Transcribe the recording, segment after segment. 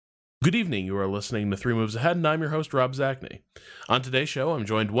Good evening, you are listening to Three Moves Ahead, and I'm your host, Rob Zachney. On today's show, I'm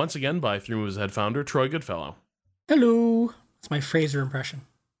joined once again by Three Moves Ahead founder, Troy Goodfellow. Hello. That's my Fraser impression.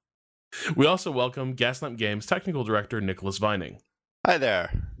 We also welcome Gaslamp Games technical director, Nicholas Vining. Hi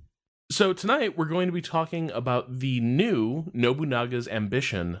there. So tonight, we're going to be talking about the new Nobunaga's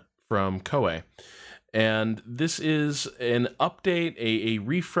Ambition from Koei. And this is an update, a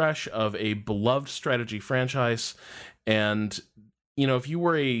refresh of a beloved strategy franchise. And you know, if you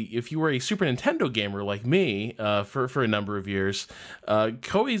were a Super Nintendo gamer like me for a number of years,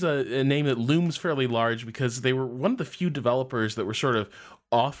 Koei's a name that looms fairly large because they were one of the few developers that were sort of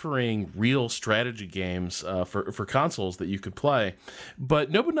offering real strategy games for consoles that you could play.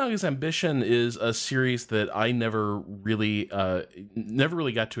 But Nobunaga's Ambition is a series that I never really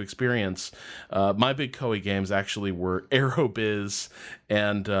got to experience. My big Koei games actually were Aerobiz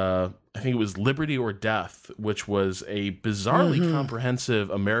and I think it was Liberty or Death, which was a bizarrely comprehensive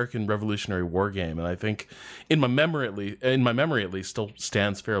American Revolutionary War game, and I think in my memory at least still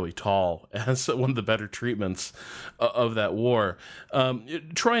stands fairly tall as one of the better treatments of that war.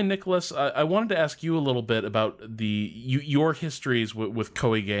 Troy and Nicholas, I wanted to ask you a little bit about your histories with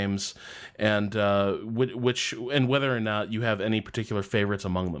Koei games, and whether or not you have any particular favorites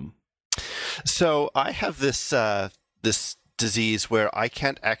among them. So I have this disease where I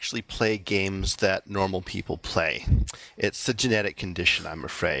can't actually play games that normal people play. It's a genetic condition, I'm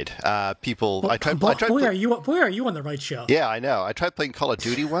afraid. Boy, are you on the right show? Yeah, I know. I tried playing Call of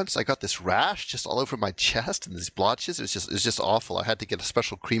Duty once. I got this rash just all over my chest and these blotches. It's just awful. I had to get a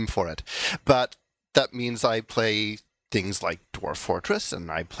special cream for it. But that means I play things like Dwarf Fortress,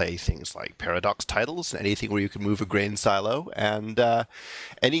 and I play things like Paradox titles, and anything where you can move a grain silo, and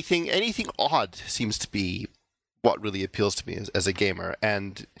anything odd seems to be what really appeals to me as a gamer.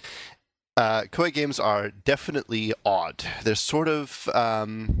 And Koei games are definitely odd. They're sort of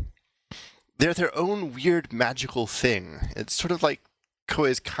they're their own weird magical thing. It's sort of like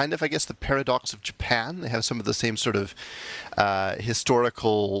Koei's kind of, I guess, the Paradox of Japan. They have some of the same sort of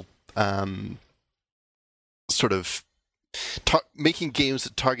historical sort of making games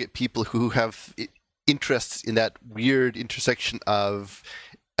that target people who have interests in that weird intersection of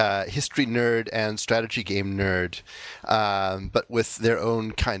history nerd and strategy game nerd, but with their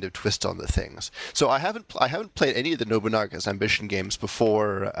own kind of twist on the things. So I haven't played any of the Nobunaga's Ambition games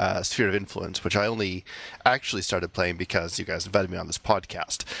before Sphere of Influence, which I only actually started playing because you guys invited me on this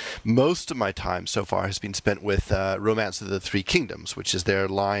podcast. Most of my time so far has been spent with Romance of the Three Kingdoms, which is their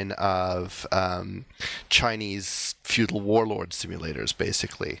line of Chinese feudal warlord simulators,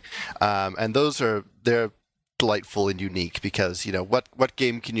 basically, and they're delightful and unique because, you know, what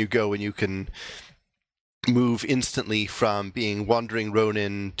game can you go when you can move instantly from being wandering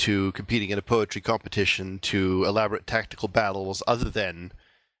Ronin to competing in a poetry competition to elaborate tactical battles other than,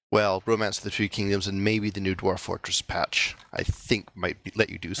 well, Romance of the Three Kingdoms and maybe the new Dwarf Fortress patch, I think let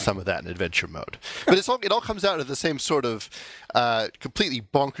you do some of that in adventure mode. But it all comes out of the same sort of completely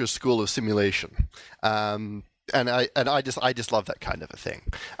bonkers school of simulation. And I just love that kind of a thing.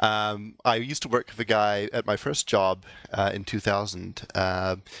 I used to work with a guy at my first job in 2000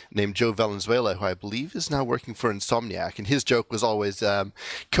 named Joe Valenzuela, who I believe is now working for Insomniac. And his joke was always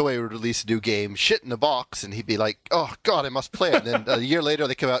Koei would release a new game, shit in a box, and he'd be like, "Oh God, I must play it." And then a year later,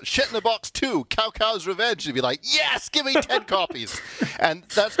 they come out, "Shit in a Box 2, Cow Cow's Revenge," and he'd be like, "Yes, give me 10 copies." And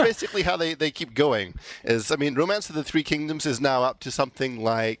that's basically how they keep going. Romance of the Three Kingdoms is now up to something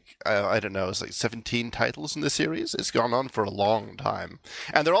like I don't know, it's like 17 titles in the series. It's gone on for a long time,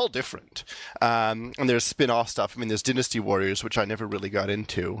 and they're all different. And there's spin-off stuff. There's Dynasty Warriors, which I never really got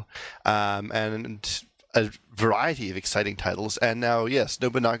into, and a variety of exciting titles. And now, yes,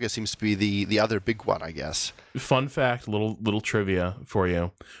 Nobunaga seems to be the other big one, I guess. Fun fact, little trivia for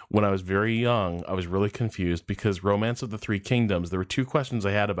you. When I was very young, I was really confused because Romance of the Three Kingdoms, there were two questions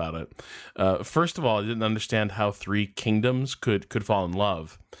I had about it. First of all, I didn't understand how three kingdoms could fall in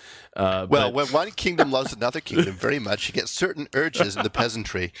love. When one kingdom loves another kingdom very much, you get certain urges in the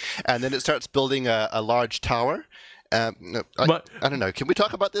peasantry, and then it starts building a large tower. I don't know. Can we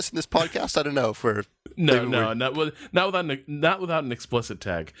talk about this in this podcast? I don't know if we're... not without an explicit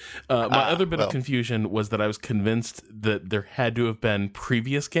tag. My other bit of confusion was that I was convinced that there had to have been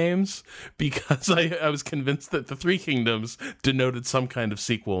previous games because I was convinced that the Three Kingdoms denoted some kind of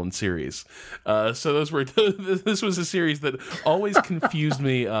sequel in series. So this was a series that always confused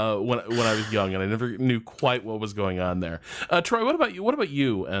me when I was young, and I never knew quite what was going on there. Troy, what about you? What about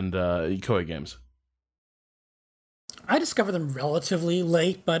you and Koei games? I discovered them relatively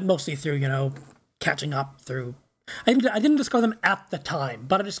late, but mostly through, catching up through... I didn't discover them at the time,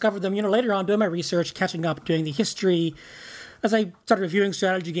 but I discovered them, later on doing my research, catching up, doing the history, as I started reviewing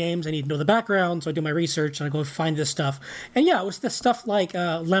strategy games, I need to know the background, so I do my research and I go find this stuff. And yeah, it was the stuff like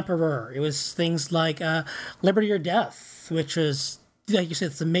L'Empereur. It was things like Liberty or Death, which is, like you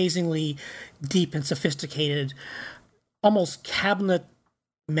said, it's amazingly deep and sophisticated, almost cabinet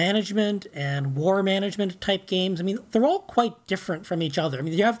management and war management type games. I mean, they're all quite different from each other. I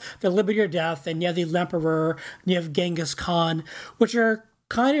mean, you have the Liberty or Death, and you have the L'Empereur, and you have Genghis Khan, which are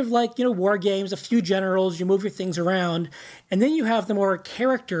kind of like, war games, a few generals, you move your things around. And then you have the more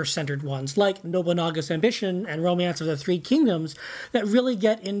character-centered ones, like Nobunaga's Ambition and Romance of the Three Kingdoms, that really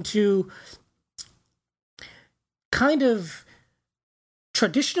get into kind of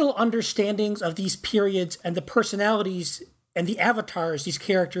traditional understandings of these periods and the personalities and the avatars these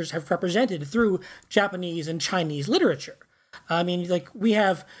characters have represented through Japanese and Chinese literature. I mean, like,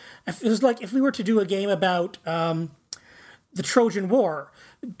 it was like if we were to do a game about the Trojan War,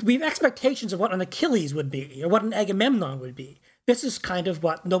 we have expectations of what an Achilles would be or what an Agamemnon would be. This is kind of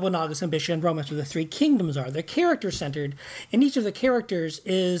what Nobunaga's Ambition and Romance of the Three Kingdoms are. They're character-centered, and each of the characters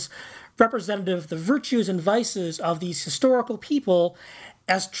is representative of the virtues and vices of these historical people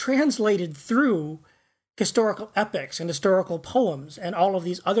as translated through historical epics and historical poems and all of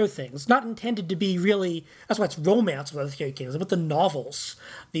these other things. Not intended to be really, that's why it's Romance of the Three Kingdoms, but the novels,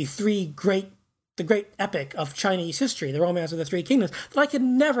 the great epic of Chinese history, the Romance of the Three Kingdoms, that I could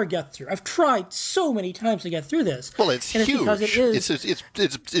never get through. I've tried so many times to get through this. Well, it's huge. Because it is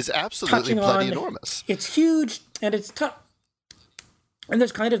it's absolutely bloody enormous. It's huge, and it's tough. And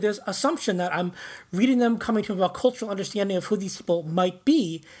there's kind of this assumption that I'm reading them coming to a cultural understanding of who these people might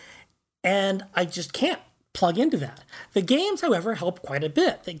be, and I just can't plug into that. The games, however, help quite a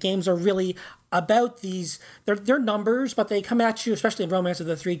bit. The games are really about these, they're numbers, but they come at you, especially in Romance of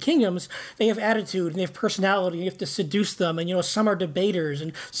the Three Kingdoms, they have attitude and they have personality, and you have to seduce them, and, some are debaters,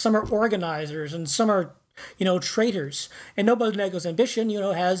 and some are organizers, and some are, traitors. And Nobunaga's Ambition,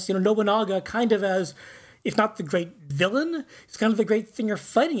 has, Nobunaga kind of as, if not the great villain, it's kind of the great thing you're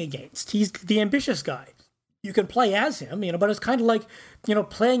fighting against. He's the ambitious guy. You can play as him, but it's kind of like,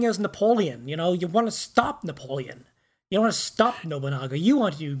 playing as Napoleon. You want to stop Napoleon. You don't want to stop Nobunaga. You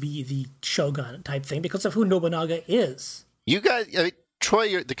want to be the shogun type thing because of who Nobunaga is. You guys,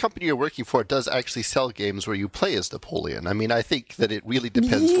 Troy, the company you're working for does actually sell games where you play as Napoleon. I mean, I think that it really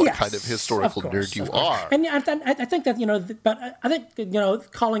depends what kind of historical nerd you are. And I think that, but I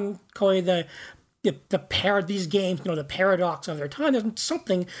think, calling Koei these games, the paradox of their time, there's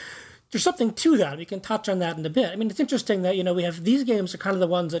something to that. We can touch on that in a bit. I mean, it's interesting that, we have these games are kind of the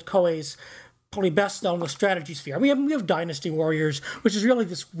ones that Koei's probably best known in the strategy sphere. We have Dynasty Warriors, which is really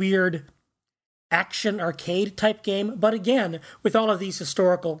this weird action arcade type game, but again, with all of these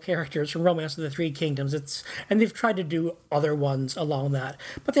historical characters from Romance of the Three Kingdoms, and they've tried to do other ones along that.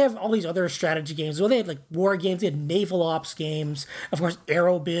 But they have all these other strategy games. Well, they had like war games, they had naval ops games, of course,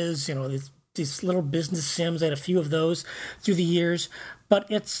 Aerobiz, these little business sims. They had a few of those through the years. But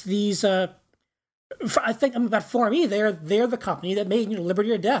it's these, I think, about For Me, they're the company that made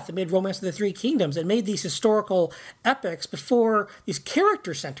Liberty or Death. They made Romance of the Three Kingdoms. It made these historical epics before, these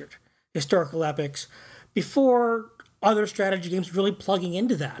character-centered historical epics, before other strategy games really plugging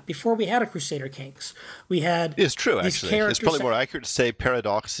into that. Before we had a Crusader Kings, we had it's true actually. It's probably more accurate to say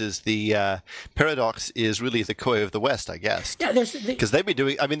Paradox is really the Koei of the West, I guess. Yeah, because they've been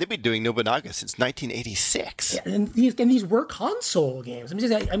doing Nobunaga since 1986. Yeah, and these were console games. You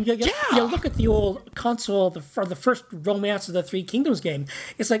look at the old console, for the first Romance of the Three Kingdoms game.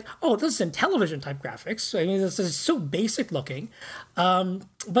 It's like, oh, this is in television type graphics. I mean, this is so basic looking.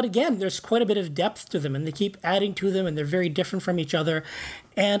 But again, there's quite a bit of depth to them, and they keep adding to them, and they're very different from each other.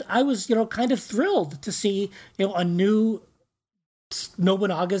 And I was, kind of thrilled to see, a new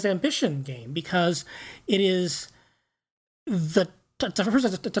Nobunaga's Ambition game, because it is the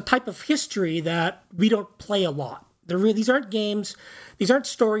type of history that we don't play a lot. These aren't games, these aren't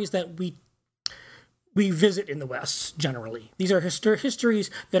stories that we visit in the West, generally. These are histories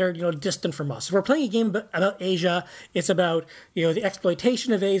that are, distant from us. If we're playing a game about Asia, it's about, the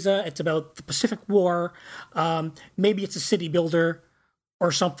exploitation of Asia. It's about the Pacific War. Maybe it's a city builder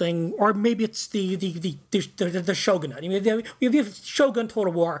or something, or maybe it's the shogunate. I mean, we have Shogun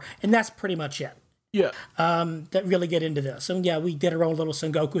Total War, and that's pretty much it. Yeah. That really get into this. And yeah, we did our own little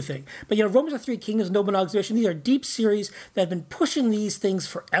Sengoku thing. But, Romance of the Three Kingdoms, Nobunaga's Ambition, these are deep series that have been pushing these things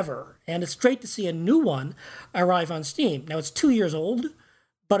forever. And it's great to see a new one arrive on Steam. Now, it's 2 years old,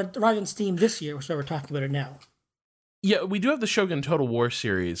 but it arrived on Steam this year, so we're talking about it now. Yeah, we do have the Shogun Total War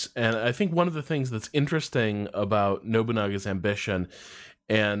series. And I think one of the things that's interesting about Nobunaga's Ambition,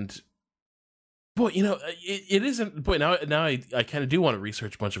 and Boy, it isn't. Boy, now I kind of do want to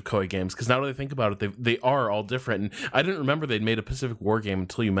research a bunch of Koei games, because now that I think about it, they are all different. And I didn't remember they'd made a Pacific War game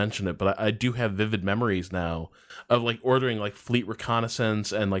until you mentioned it, but I do have vivid memories now of like ordering like fleet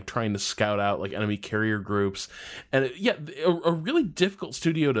reconnaissance and like trying to scout out like enemy carrier groups, and a really difficult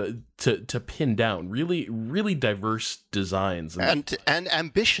studio to pin down. Really, really diverse designs and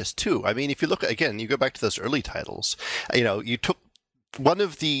ambitious too. I mean, if you look again, you go back to those early titles. You took one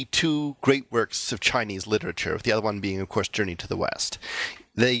of the two great works of Chinese literature, the other one being, of course, Journey to the West.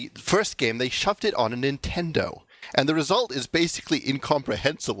 The first game, they shoved it on a Nintendo. And the result is basically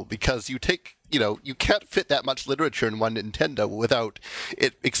incomprehensible, because you can't fit that much literature in one Nintendo without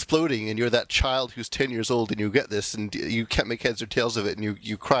it exploding, and you're that child who's 10 years old and you get this and you can't make heads or tails of it, and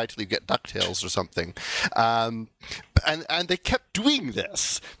you cry till you get DuckTales or something. And they kept doing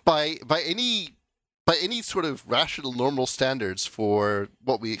this by any sort of rational, normal standards for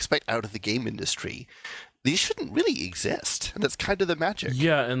what we expect out of the game industry. These shouldn't really exist, and that's kind of the magic.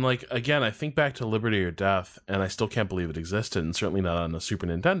 Yeah, and like again, I think back to Liberty or Death, and I still can't believe it existed, and certainly not on the Super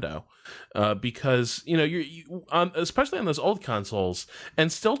Nintendo, because especially on those old consoles,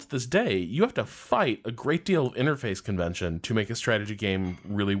 and still to this day, you have to fight a great deal of interface convention to make a strategy game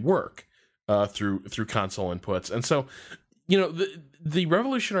really work through console inputs, and so. The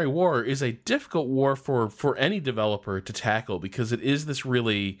Revolutionary War is a difficult war for any developer to tackle, because it is this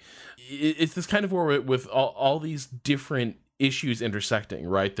it's this kind of war with all these different issues intersecting,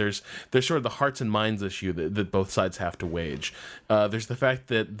 right? There's sort of the hearts and minds issue that both sides have to wage. There's the fact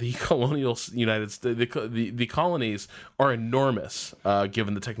that the colonial United States, the colonies are enormous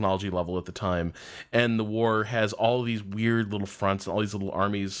given the technology level at the time, and the war has all these weird little fronts and all these little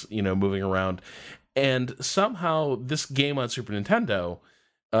armies, moving around. And somehow this game on Super Nintendo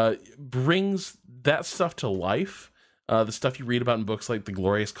brings that stuff to life. The stuff you read about in books like The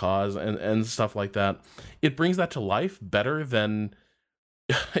Glorious Cause and stuff like that. It brings that to life better than...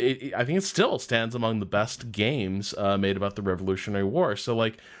 I think it still stands among the best games made about the Revolutionary War. So,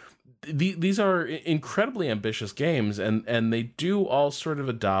 like, these are incredibly ambitious games, and they do all sort of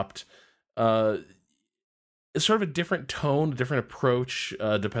adopt... sort of a different tone, a different approach,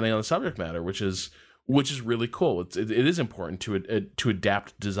 depending on the subject matter, which is really cool. It is important to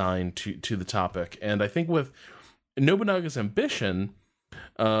adapt design to the topic, and I think with Nobunaga's Ambition,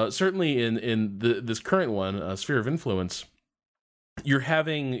 certainly in this current one, Sphere of Influence, you're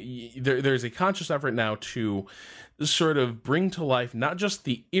having there's a conscious effort now to sort of bring to life not just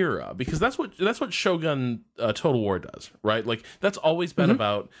the era, because that's what Shogun Total War does, right? Like that's always been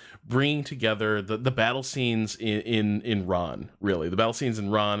about bringing together the battle scenes in Ran, really the battle scenes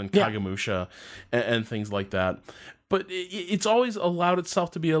in Ran and Kagemusha and things like that. But it's always allowed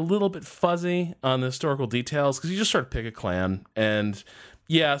itself to be a little bit fuzzy on the historical details, because you just sort of pick a clan and.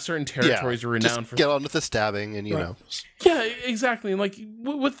 Yeah, certain territories are renowned for... get on with the stabbing and, know. Yeah, exactly. And, like,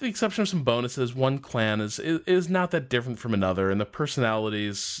 with the exception of some bonuses, one clan is not that different from another, and the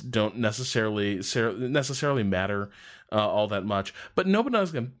personalities don't necessarily matter all that much. But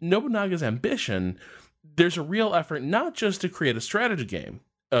Nobunaga's Ambition, there's a real effort not just to create a strategy game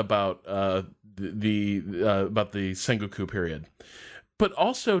about the Sengoku period, but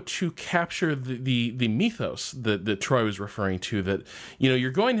also to capture the mythos that Troy was referring to, that, you're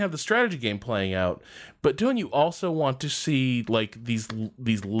going to have the strategy game playing out, but don't you also want to see, like, these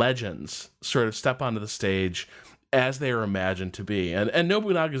legends sort of step onto the stage as they are imagined to be? And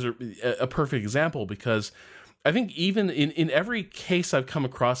Nobunaga is a perfect example, because I think even in every case I've come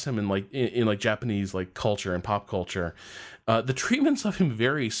across him in Japanese like culture and pop culture, the treatments of him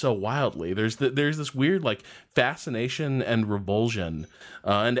vary so wildly. There's this weird like fascination and revulsion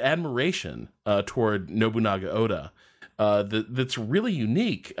and admiration toward Nobunaga Oda that's really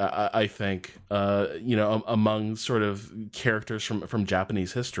unique, I think, among sort of characters from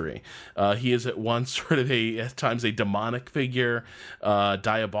Japanese history. He is at once sort of at times a demonic figure,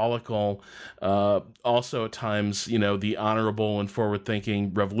 diabolical, also at times, the honorable and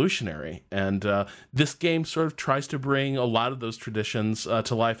forward-thinking revolutionary. And this game sort of tries to bring a lot of those traditions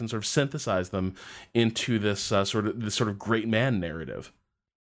to life and sort of synthesize them into this sort of great man narrative.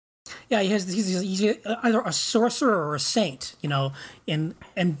 Yeah, he's either a sorcerer or a saint,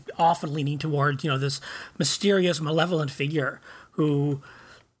 and often leaning towards, this mysterious, malevolent figure who,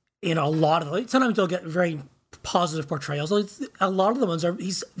 a lot of sometimes they'll get very positive portrayals. A lot of the ones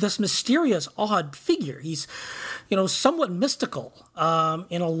he's this mysterious, odd figure. He's, somewhat mystical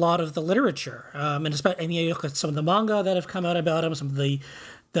in a lot of the literature, and especially you look at some of the manga that have come out about him, some of the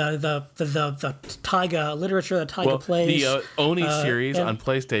taiga literature, the taiga plays. The Oni series on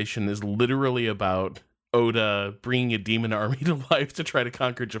PlayStation is literally about Oda bringing a demon army to life to try to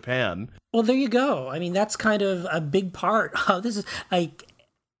conquer Japan. Well, there you go. I mean, that's kind of a big part of this. Is like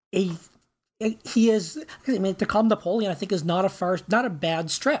he is. I mean, to call him Napoleon, I think, is not a bad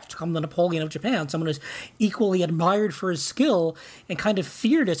stretch. To call him the Napoleon of Japan, someone who's equally admired for his skill and kind of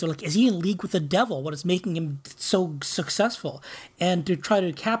feared it. So, like, is he in league with the devil? What is making him so successful? And to try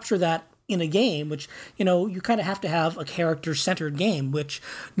to capture that in a game, which, you know, you kind of have to have a character-centered game, which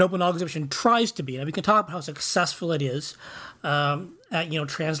Nobunaga's Ambition tries to be. Now, we can talk about how successful it is at, you know,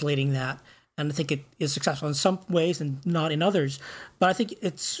 translating that. And I think it is successful in some ways and not in others. But I think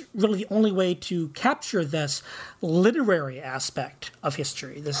it's really the only way to capture this literary aspect of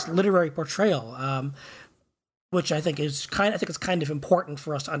history, this literary portrayal, which I think it's kind of important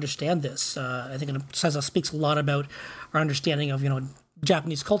for us to understand this. I think it speaks a lot about our understanding of, you know,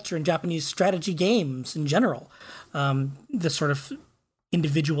 Japanese culture and Japanese strategy games in general. This sort of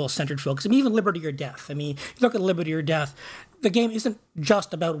individual-centered focus. I mean, even Liberty or Death. I mean, you look at Liberty or Death, the game isn't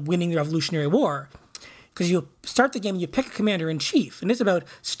just about winning the Revolutionary War, because you start the game and you pick a commander-in-chief, and it's about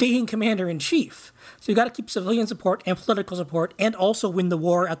staying commander-in-chief. So you got to keep civilian support and political support and also win the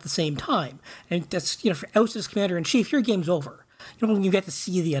war at the same time. And that's, you know, for ousted as commander-in-chief, your game's over. You don't even get to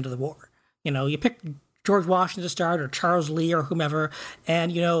see the end of the war. You know, you pick George Washington to start, or Charles Lee, or whomever,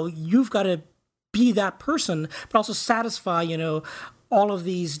 and, you know, you've got to be that person, but also satisfy, you know, all of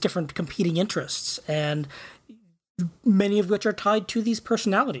these different competing interests, and many of which are tied to these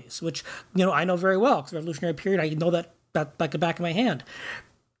personalities, which, you know, I know very well, because the Revolutionary period, I know that like the back of my hand.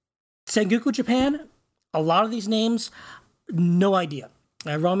 Sengoku Japan, a lot of these names, no idea.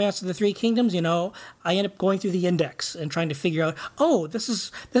 Romance of the Three Kingdoms, you know, I end up going through the index and trying to figure out, oh, this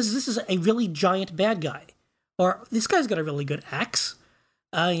is a really giant bad guy, or this guy's got a really good axe.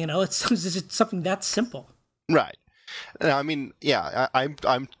 You know, it's something that simple. Right. I mean, yeah, I'm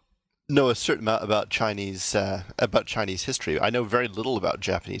know a certain amount about Chinese history. I know very little about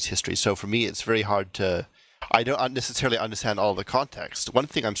Japanese history, so for me, it's very hard to. I don't necessarily understand all the context. One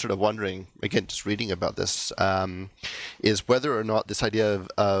thing I'm sort of wondering, again, just reading about this, is whether or not this idea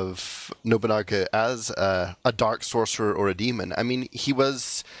of Nobunaga as a dark sorcerer or a demon. I mean, he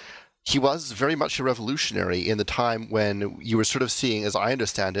was very much a revolutionary in the time when you were sort of seeing, as I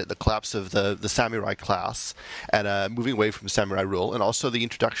understand it, the collapse of the samurai class and moving away from samurai rule, and also the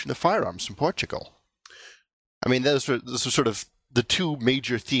introduction of firearms from Portugal. I mean, those were sort of the two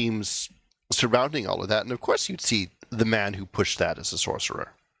major themes surrounding all of that. And of course, you'd see the man who pushed that as a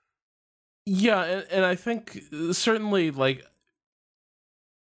sorcerer. Yeah, and I think certainly, like,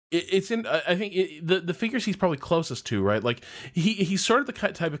 it's in. I think the figures he's probably closest to, right? Like he's sort of the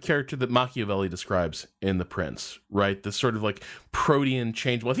type of character that Machiavelli describes in The Prince, right? This sort of like protean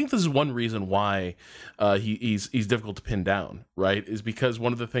change. Well, I think this is one reason why he's difficult to pin down, right? Is because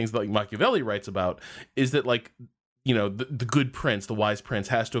one of the things that like Machiavelli writes about is that, like, you know, the good prince, the wise prince,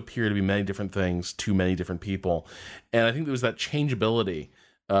 has to appear to be many different things to many different people, and I think there was that changeability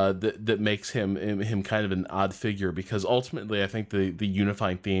that makes him kind of an odd figure, because ultimately I think the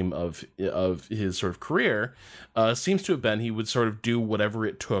unifying theme of his sort of career seems to have been he would sort of do whatever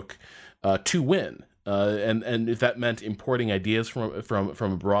it took to win. And if that meant importing ideas from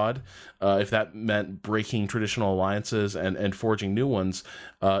abroad, if that meant breaking traditional alliances and forging new ones,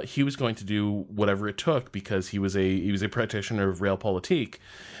 he was going to do whatever it took, because he was a practitioner of realpolitik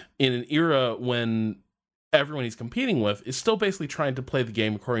in an era when everyone he's competing with is still basically trying to play the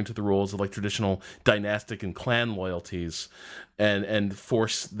game according to the rules of like traditional dynastic and clan loyalties, and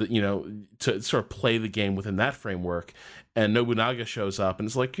force the, you know, to sort of play the game within that framework. And Nobunaga shows up and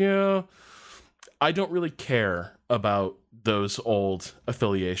it's like, yeah, I don't really care about those old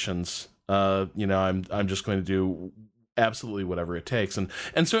affiliations. You know, I'm just going to do absolutely whatever it takes, and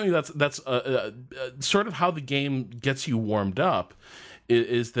certainly that's sort of how the game gets you warmed up.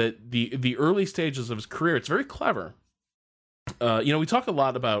 Is that the early stages of his career? It's very clever. You know, we talk a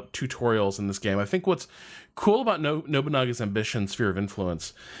lot about tutorials in this game. I think what's cool about Nobunaga's Ambition Sphere of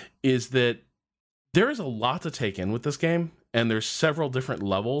Influence is that there is a lot to take in with this game, and there's several different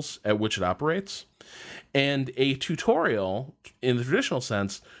levels at which it operates. And a tutorial, in the traditional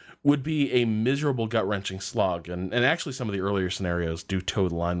sense, would be a miserable, gut-wrenching slog. And actually, some of the earlier scenarios do toe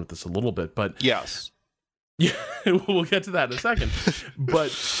the line with this a little bit. But yes. Yeah, we'll get to that in a second. But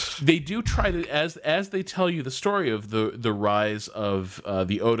they do try to, as they tell you the story of the rise of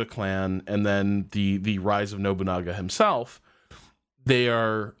the Oda clan, and then the rise of Nobunaga himself, they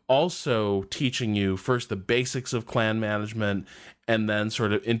are also teaching you first the basics of clan management, and then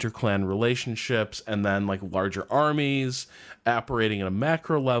sort of inter-clan relationships, and then like larger armies operating at a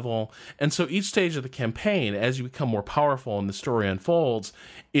macro level. And so each stage of the campaign, as you become more powerful and the story unfolds,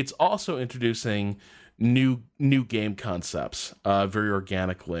 it's also introducing new game concepts very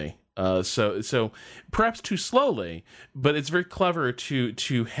organically. So perhaps too slowly, but it's very clever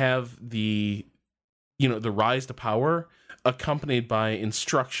to have the rise to power accompanied by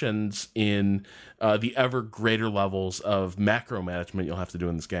instructions in the ever greater levels of macro management you'll have to do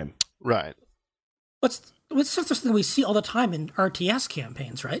in this game. Right. What's something we see all the time in RTS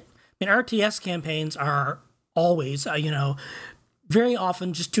campaigns, right? I mean, RTS campaigns are always, very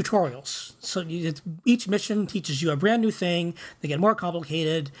often just tutorials. So each mission teaches you a brand new thing. They get more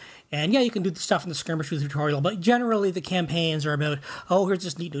complicated. And yeah, you can do the stuff in the skirmish with the tutorial, but generally the campaigns are about, oh, here's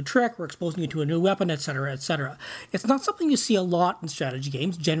this neat new trick, we're exposing you to a new weapon, etc., etc. It's not something you see a lot in strategy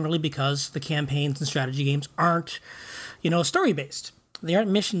games, generally because the campaigns in strategy games aren't, story-based. They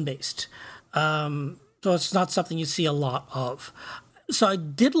aren't mission-based. So it's not something you see a lot of. So I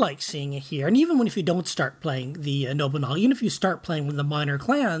did like seeing it here. And even if you don't start playing the Nobunaga, even if you start playing with the minor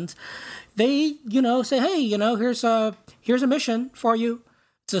clans, they, say, hey, here's a mission for you.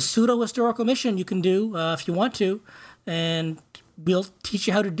 It's a pseudo-historical mission you can do if you want to. And we'll teach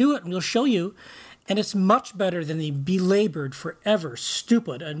you how to do it, and we'll show you. And it's much better than the belabored, forever,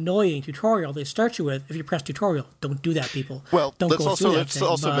 stupid, annoying tutorial they start you with. If you press tutorial, don't do that, people. Well, don't let's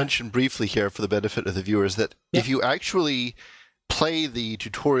also mention briefly here for the benefit of the viewers that if you actually play the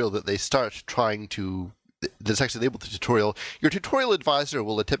tutorial that they start trying to, that's actually labeled the tutorial, your tutorial advisor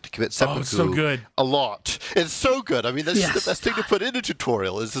will attempt to commit seppuku so good. a lot. It's so good. I mean, that's the best thing to put in a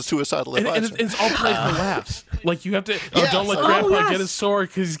tutorial is the suicidal advisor. And it's all played for laughs. Like, you have to, don't let Grandpa get his sword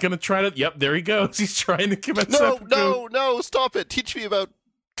because he's going to try to, yep, there he goes. He's trying to commit seppuku. No, stop it. Teach me about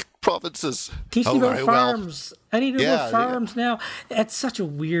provinces. Teach me about farms. I need to know farms now. It's such a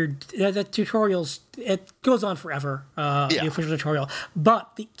weird... The tutorials, it goes on forever, the official tutorial.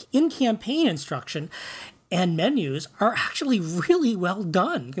 But the in-campaign instruction and menus are actually really well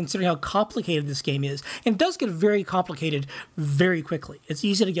done, considering how complicated this game is. And it does get very complicated very quickly. It's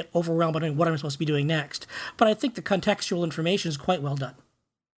easy to get overwhelmed by what I'm supposed to be doing next. But I think the contextual information is quite well done.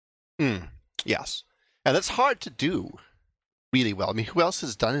 Yes. And that's hard to do really well. I mean, who else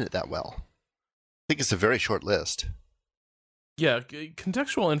has done it that well? I think it's a very short list. Yeah,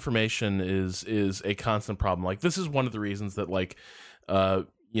 contextual information is a constant problem. Like, this is one of the reasons that,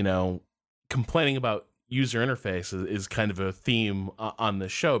 complaining about user interface is kind of a theme on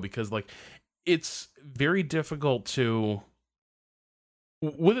this show, because, it's very difficult to...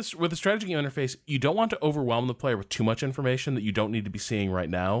 With a strategy game interface, you don't want to overwhelm the player with too much information that you don't need to be seeing right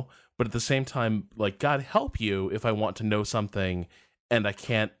now. But at the same time, God help you if I want to know something and I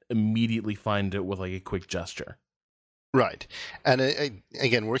can't immediately find it with a quick gesture. Right. And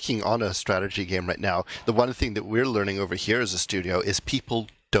again, working on a strategy game right now, the one thing that we're learning over here as a studio is people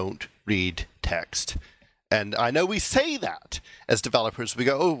don't read text. And I know we say that as developers. We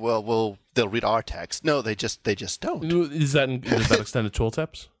go, oh, well, they'll read our text. No, they just don't. Does that extend to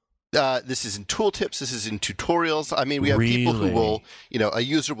tooltips? This is in tooltips. This is in tutorials. I mean, we have people who will, a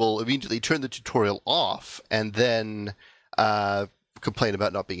user will immediately turn the tutorial off and then complain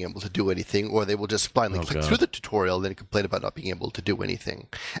about not being able to do anything, or they will just blindly click through the tutorial and then complain about not being able to do anything.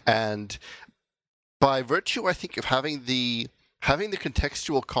 And by virtue, I think, of having the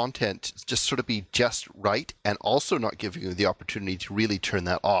contextual content just sort of be just right, and also not giving you the opportunity to really turn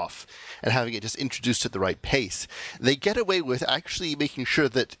that off, and having it just introduced at the right pace, they get away with actually making sure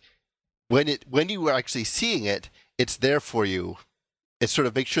that when you are actually seeing it, it's there for you. It sort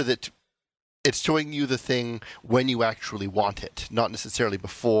of makes sure that it's showing you the thing when you actually want it, not necessarily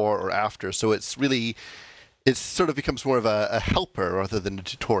before or after. So it sort of becomes more of a helper rather than a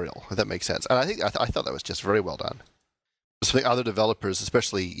tutorial, if that makes sense. And I thought that was just very well done. Something other developers,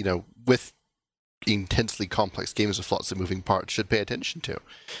 especially, with intensely complex games with lots of moving parts, should pay attention to.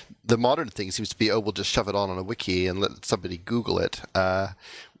 The modern thing seems to be, we'll just shove it on a wiki and let somebody Google it,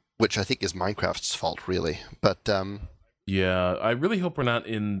 which I think is Minecraft's fault, really. But yeah, I really hope we're not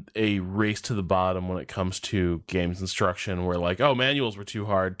in a race to the bottom when it comes to games instruction, where manuals were too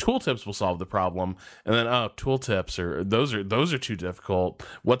hard, tooltips will solve the problem, and then tooltips those are too difficult.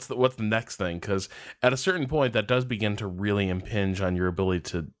 What's the next thing? Because at a certain point, that does begin to really impinge on your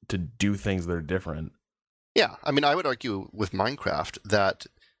ability to do things that are different. Yeah, I mean, I would argue with Minecraft that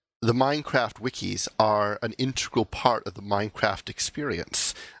the Minecraft wikis are an integral part of the Minecraft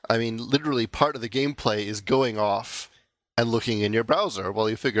experience. I mean, literally part of the gameplay is going off and looking in your browser while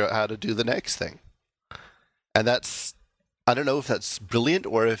you figure out how to do the next thing. And that's, I don't know if that's brilliant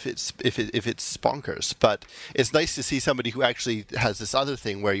or if it's bonkers, but it's nice to see somebody who actually has this other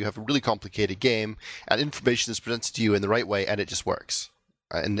thing where you have a really complicated game and information is presented to you in the right way and it just works.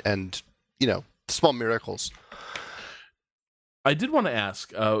 And small miracles. I did want to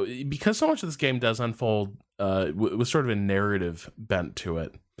ask, because so much of this game does unfold with sort of a narrative bent to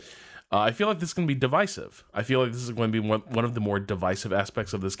it. I feel like this is going to be divisive. I feel like this is going to be one of the more divisive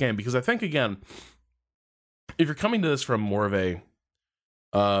aspects of this game, because I think, again, if you're coming to this from more of a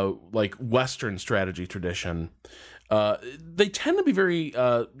like Western strategy tradition, they tend to be very,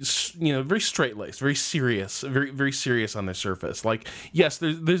 very straight-laced, very serious, very serious on their surface. Like, yes,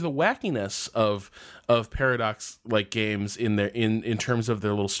 there's the wackiness of Paradox like games in terms of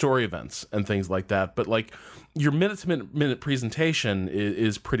their little story events and things like that. But like your minute presentation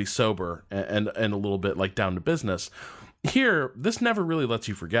is pretty sober and a little bit like down to business. Here, this never really lets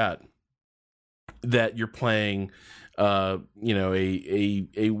you forget that you're playing a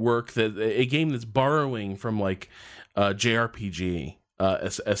game that's borrowing from like JRPG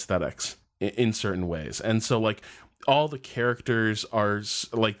aesthetics in certain ways. And so like all the characters are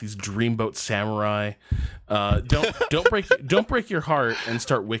like these dreamboat samurai. Don't break your heart and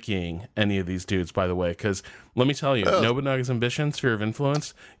start wikiing any of these dudes, by the way, because let me tell you, Nobunaga's Ambition, Sphere of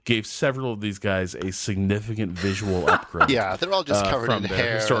Influence, gave several of these guys a significant visual upgrade. Yeah, they're all just covered in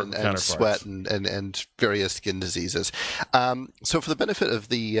hair and sweat and various skin diseases. So for the benefit of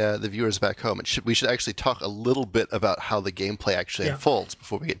the viewers back home, we should actually talk a little bit about how the gameplay actually unfolds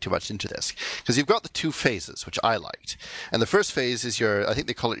before we get too much into this. Because you've got the two phases, which I liked. And the first phase is I think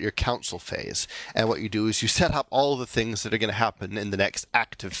they call it your council phase. And what you do is you set up all the things that are going to happen in the next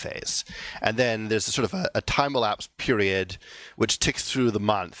active phase. And then there's a sort of a time-elapse period which ticks through the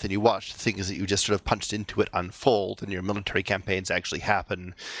month, and you watch the things that you just sort of punched into it unfold, and your military campaigns actually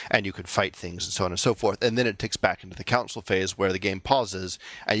happen, and you can fight things and so on and so forth. And then it ticks back into the council phase where the game pauses,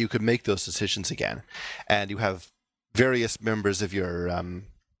 and you can make those decisions again. And you have various members of your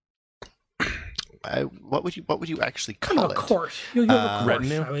what would you actually call kind of a court. You have a court.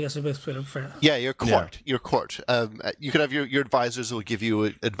 I guess yeah, your court. Yeah. Your court. You can have your advisors who will give you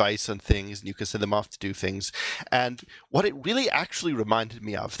advice on things, and you can send them off to do things. And what it really actually reminded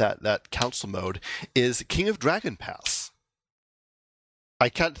me of, that council mode, is King of Dragon Pass. I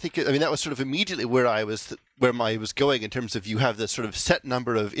can't think. That was sort of immediately where I was going in terms of you have this sort of set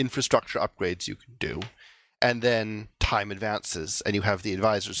number of infrastructure upgrades you can do, and then time advances, and you have the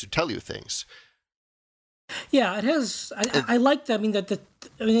advisors who tell you things. Yeah, it has. I like that.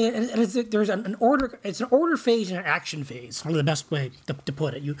 There's an order. It's an order phase and an action phase. Probably the best way to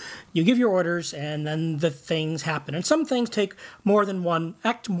put it. You give your orders, and then the things happen. And some things take more than one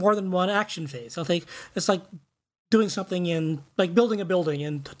action phase. It's like doing something in, like building a building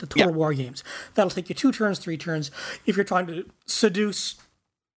in the Total War games. That'll take you 2 turns, 3 turns. If you're trying to seduce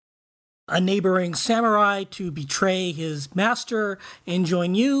a neighboring samurai to betray his master and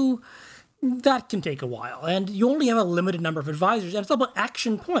join you, that can take a while, and you only have a limited number of advisors, and it's all about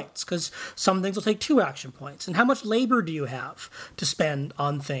action points, because some things will take 2 action points, and how much labor do you have to spend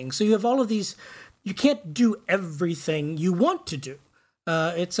on things? So you have all of these. You can't do everything you want to do.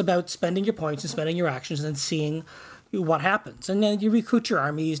 It's about spending your points and spending your actions and then seeing what happens. And then you recruit your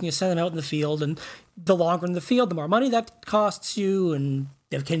armies, and you send them out in the field, and the longer in the field, the more money that costs you, and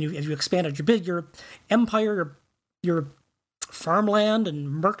if you expanded your empire, your farmland and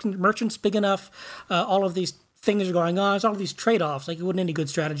merchants big enough, all of these things are going on. There's all of these trade-offs like you would in any good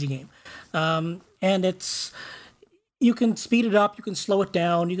strategy game. And you can speed it up, you can slow it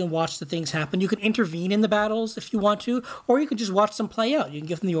down, you can watch the things happen, you can intervene in the battles if you want to, or you can just watch them play out. You can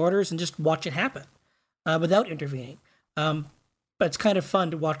give them the orders and just watch it happen without intervening. But it's kind of fun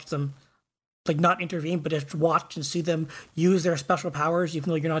to watch them, like, not intervene, but just watch and see them use their special powers, even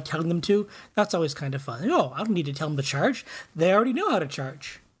though you're not telling them to. That's always kind of fun. I don't need to tell them to charge. They already know how to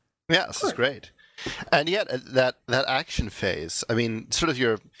charge. Yeah, this is great. And yet, that action phase,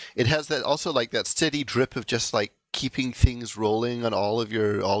 it has that also, like, that steady drip of just, like, keeping things rolling on all of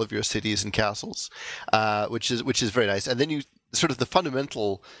your cities and castles, which is very nice. And then you sort of the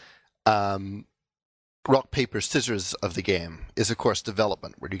fundamental rock, paper, scissors of the game is, of course,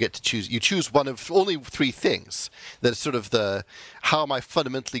 development, where you choose one of only 3 things. That's sort of how am I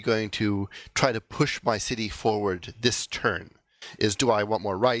fundamentally going to try to push my city forward this turn? Do I want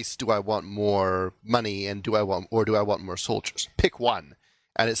more rice? Do I want more money? And do I want more soldiers? Pick one.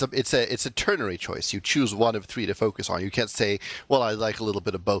 And it's a ternary choice. You choose one of 3 to focus on. You can't say, well, I like a little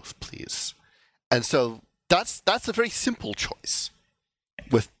bit of both, please. And so that's a very simple choice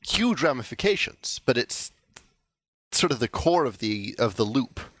with huge ramifications, but it's sort of the core of the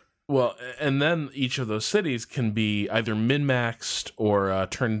loop. Well, and then each of those cities can be either min-maxed or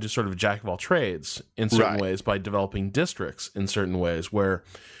turned into sort of jack of all trades in certain ways by developing districts in certain ways, where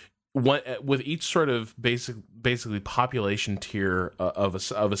with each sort of basically population tier of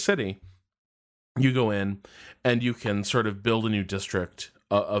a city, you go in and you can sort of build a new district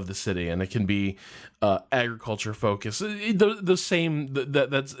of the city, and it can be agriculture focused. The same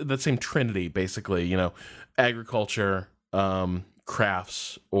that same trinity, basically. You know, agriculture,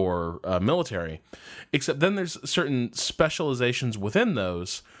 crafts, or military. Except then there's certain specializations within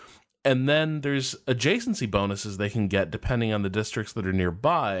those, and then there's adjacency bonuses they can get depending on the districts that are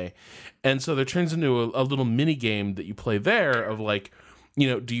nearby. And so there turns into a little mini game that you play there of like, you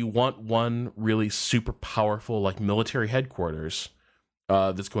know, do you want one really super powerful like military headquarters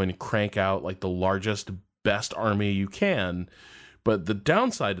that's going to crank out like the largest, best army you can? But the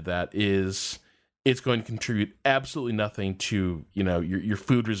downside of that is it's going to contribute absolutely nothing to, you know, your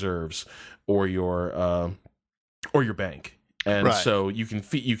food reserves or your bank. And Right. so you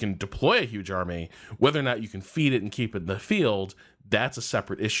can deploy a huge army. Whether or not you can feed it and keep it in the field, that's a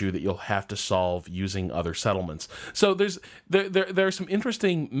separate issue that you'll have to solve using other settlements. So there are some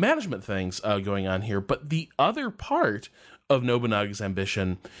interesting management things going on here. But the other part of Nobunaga's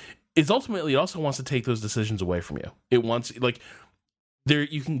ambition is ultimately it also wants to take those decisions away from you. It wants, like, there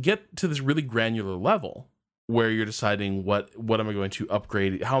you can get to this really granular level where you're deciding what am I going to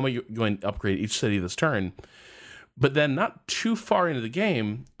upgrade, how am I going to upgrade each city this turn. But then not too far into the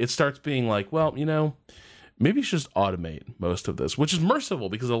game, it starts being like, well, you know, maybe you should just automate most of this, which is merciful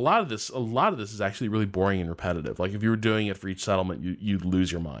because a lot of this is actually really boring and repetitive. Like if you were doing it for each settlement, you'd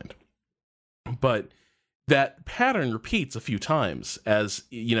lose your mind. But that pattern repeats a few times as,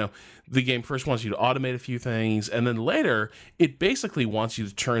 you know, the game first wants you to automate a few things, and then later it basically wants you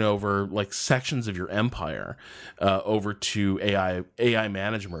to turn over like sections of your empire over to AI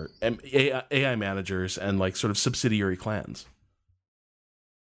management, AI managers and like sort of subsidiary clans.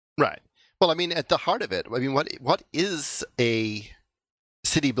 Right. Well, I mean, at the heart of it, I mean, what is a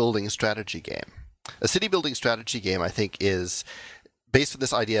city building strategy game? A city building strategy game, I think, is based on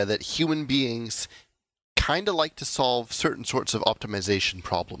this idea that human beings kind of like to solve certain sorts of optimization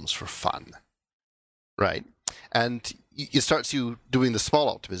problems for fun, right? And it starts you doing the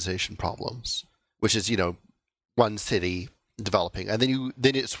small optimization problems, which is, you know, one city developing, and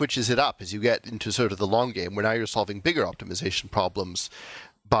then it switches it up as you get into sort of the long game, where now you're solving bigger optimization problems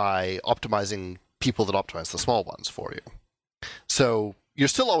by optimizing people that optimize the small ones for you. So you're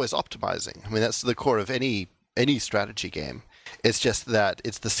still always optimizing. I mean, that's the core of any strategy game. It's just that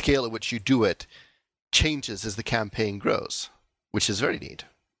it's the scale at which you do it changes as the campaign grows, which is very neat.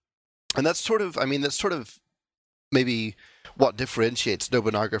 And that's sort of maybe what differentiates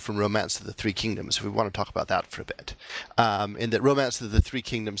Nobunaga from Romance of the Three Kingdoms, if we want to talk about that for a bit. In that Romance of the Three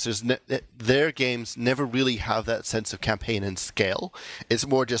Kingdoms, their games never really have that sense of campaign and scale. It's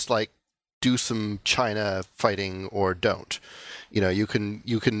more just like, do some China fighting or don't. You know, you can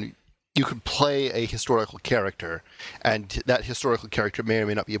play a historical character, and that historical character may or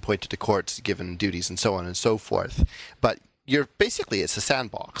may not be appointed to courts, given duties, and so on and so forth. But it's a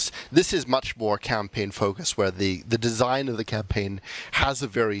sandbox. This is much more campaign focused, where the design of the campaign has a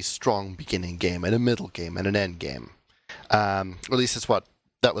very strong beginning game and a middle game and an end game. Or at least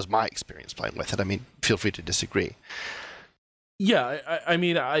that was my experience playing with it. I mean, feel free to disagree. Yeah, I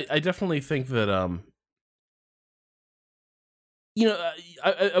mean, I definitely think that you know,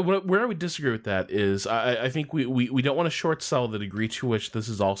 where I would disagree with that is I think we don't want to short sell the degree to which this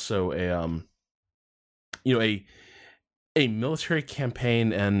is also a military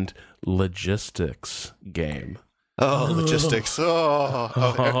campaign and logistics game. Oh, logistics.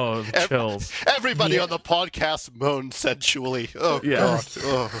 Oh, chills. Everybody on the podcast moaned sensually. Oh, yeah.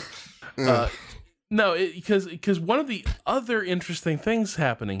 God. Oh. No, because one of the other interesting things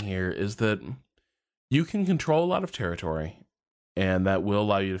happening here is that you can control a lot of territory, and that will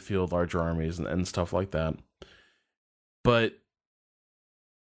allow you to field larger armies and stuff like that. But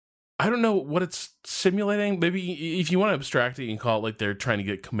I don't know what it's simulating. Maybe if you want to abstract it, you can call it like they're trying to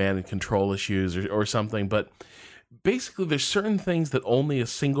get command and control issues or something. But basically, there's certain things that only a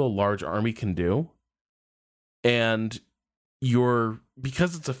single large army can do. And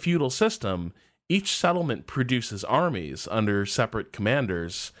because it's a feudal system, each settlement produces armies under separate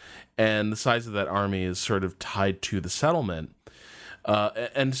commanders, and the size of that army is sort of tied to the settlement.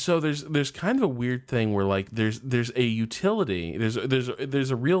 And so there's kind of a weird thing where like there's a utility,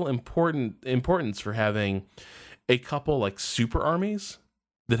 there's a real importance for having a couple like super armies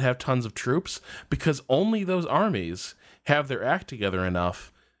that have tons of troops, because only those armies have their act together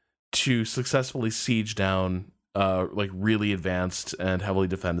enough to successfully siege down like really advanced and heavily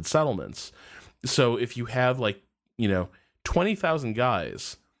defended settlements. So if you have like, you know, 20,000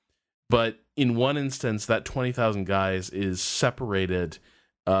 guys, but in one instance that 20,000 guys is separated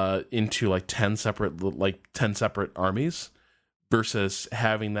into like 10 separate armies versus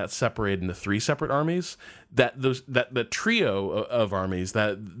having that separated into 3 separate armies. That trio of armies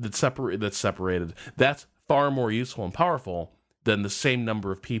that's separated, that's far more useful and powerful than the same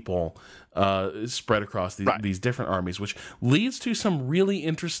number of people spread across these different armies, which leads to some really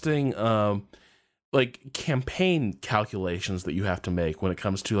interesting like campaign calculations that you have to make when it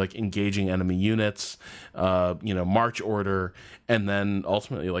comes to like engaging enemy units, march order, and then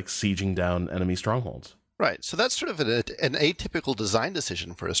ultimately like sieging down enemy strongholds. Right. So that's sort of an atypical design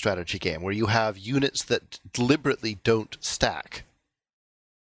decision for a strategy game where you have units that deliberately don't stack.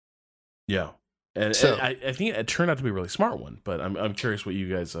 Yeah. And, so, and I think it turned out to be a really smart one, but I'm curious what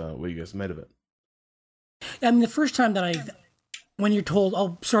you guys made of it. I mean, the first time when you're told,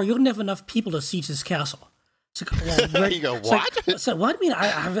 "Oh, sorry, you don't have enough people to siege this castle," so, you go, what? So what? I mean,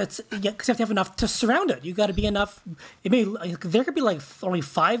 because you have to have enough to surround it. You got to be enough. There could be like only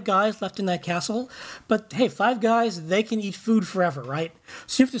 5 guys left in that castle, but hey, 5 guys, they can eat food forever, right?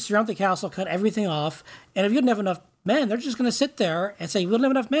 So you have to surround the castle, cut everything off, and if you don't have enough men, they're just going to sit there and say, "We don't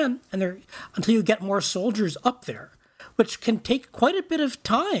have enough men," and until you get more soldiers up there, which can take quite a bit of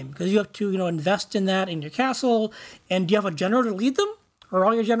time because you have to, invest in that in your castle. And do you have a general to lead them, or are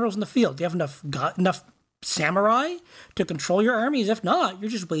all your generals in the field? Do you have enough samurai to control your armies? If not, you're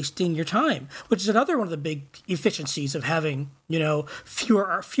just wasting your time, which is another one of the big efficiencies of having,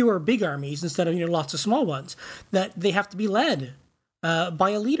 fewer big armies instead of, lots of small ones, that they have to be led by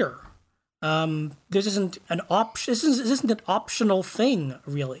a leader. This isn't an optional thing,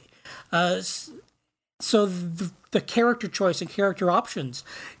 really. So the character choice and character options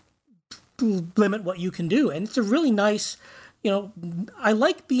limit what you can do. And it's a really nice, I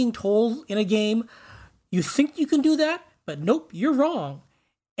like being told in a game, you think you can do that, but nope, you're wrong.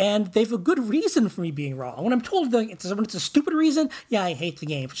 And they have a good reason for me being wrong. When I'm told when it's a stupid reason, yeah, I hate the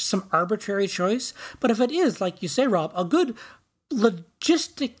game. It's just some arbitrary choice. But if it is, like you say, Rob, a good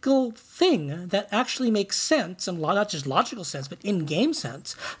logistical thing that actually makes sense, and not just logical sense, but in-game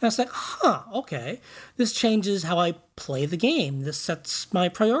sense, and it's like, okay, this changes how I play the game. This sets my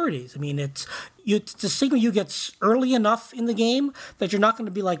priorities. I mean, it's a signal you get early enough in the game that you're not going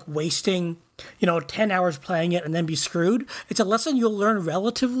to be like wasting 10 hours playing it and then be screwed. It's a lesson you'll learn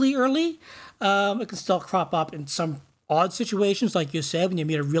relatively early. It can still crop up in some odd situations, like you said, when you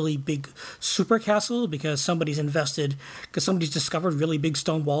meet a really big super castle because somebody's discovered really big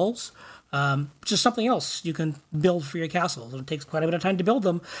stone walls, which is something else you can build for your castles. It takes quite a bit of time to build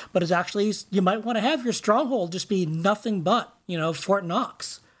them, but it's actually, you might want to have your stronghold just be nothing but, Fort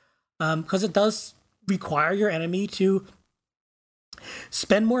Knox, because it does require your enemy to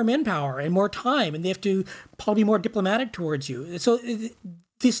spend more manpower and more time, and they have to probably be more diplomatic towards you. So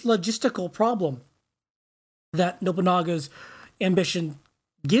this logistical problem that Nobunaga's ambition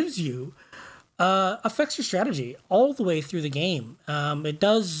gives you affects your strategy all the way through the game. It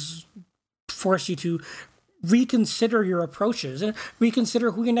does force you to reconsider your approaches and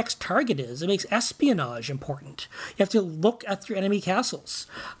reconsider who your next target is. It makes espionage important. You have to look at your enemy castles.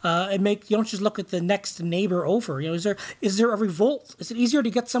 You don't just look at the next neighbor over. Is there a revolt? Is it easier to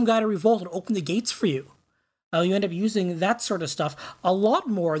get some guy to revolt and open the gates for you? You end up using that sort of stuff a lot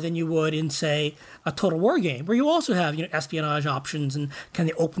more than you would in, say, a Total War game, where you also have espionage options and can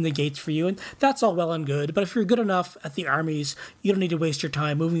they open the gates for you, and that's all well and good. But if you're good enough at the armies, you don't need to waste your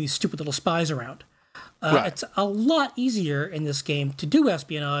time moving these stupid little spies around. Right. It's a lot easier in this game to do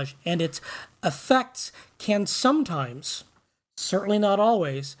espionage, and its effects can sometimes, certainly not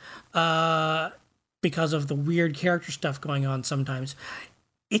always, because of the weird character stuff going on sometimes,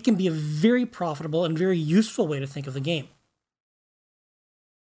 it can be a very profitable and very useful way to think of the game.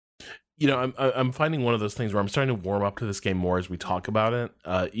 I'm finding one of those things where I'm starting to warm up to this game more as we talk about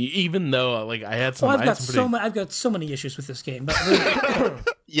it. Even though, like, I had some. I've got so many issues with this game, but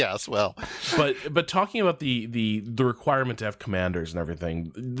yes, well, but talking about the requirement to have commanders and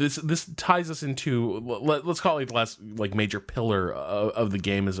everything, this ties us into, let's call it the last like major pillar of the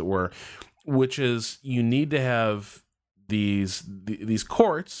game, as it were, which is you need to have these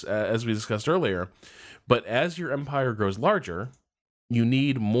courts, as we discussed earlier, but as your empire grows larger, you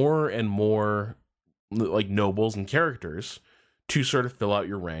need more and more like nobles and characters to sort of fill out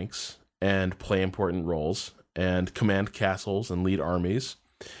your ranks and play important roles and command castles and lead armies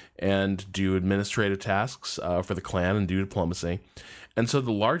and do administrative tasks for the clan and do diplomacy. And so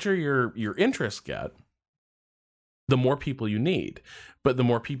the larger your interests get, the more people you need. But the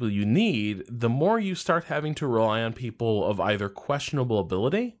more people you need, the more you start having to rely on people of either questionable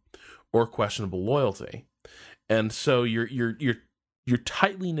ability or questionable loyalty. And so your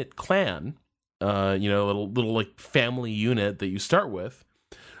tightly knit clan, little like family unit that you start with,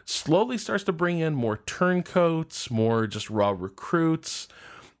 slowly starts to bring in more turncoats, more just raw recruits,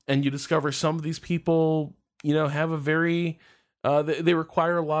 and you discover some of these people, have a very they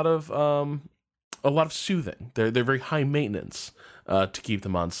require a lot of soothing. They're very high maintenance to keep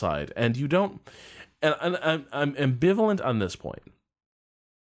them on side, and you don't. And I'm ambivalent on this point.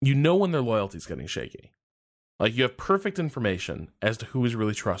 When their loyalty's getting shaky. Like, you have perfect information as to who is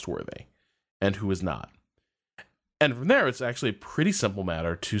really trustworthy and who is not. And from there, it's actually a pretty simple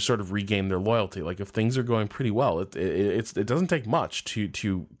matter to sort of regain their loyalty. Like, if things are going pretty well, it doesn't take much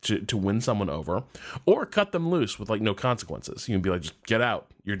to win someone over, or cut them loose with like no consequences. You can be like, just get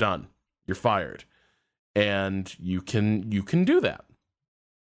out, you're done, you're fired, and you can do that.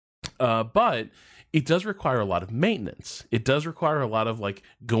 But it does require a lot of maintenance. It does require a lot of like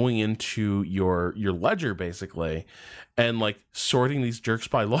going into your ledger basically and like sorting these jerks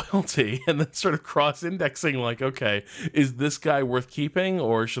by loyalty and then sort of cross-indexing like, okay, is this guy worth keeping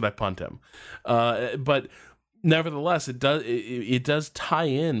or should I punt him? But nevertheless, it does tie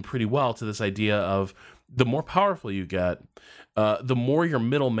in pretty well to this idea of the more powerful you get, the more your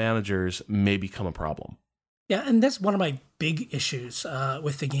middle managers may become a problem. Yeah, and that's one of my big issues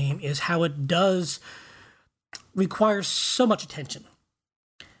with the game is how it does require so much attention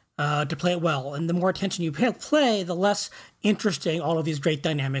to play it well. And the more attention you play, the less interesting all of these great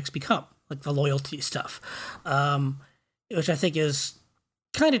dynamics become, like the loyalty stuff, which I think is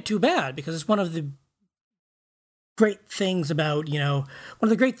kind of too bad because it's one of the great things about,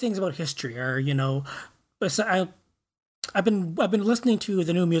 history or, I've been listening to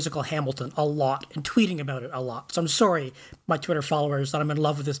the new musical Hamilton a lot and tweeting about it a lot. So I'm sorry, my Twitter followers, that I'm in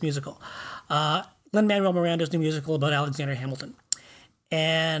love with this musical. Lin-Manuel Miranda's new musical about Alexander Hamilton.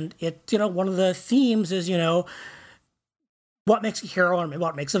 And it, one of the themes is, what makes a hero and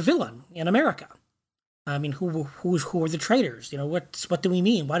what makes a villain in America? I mean, who are the traitors? What do we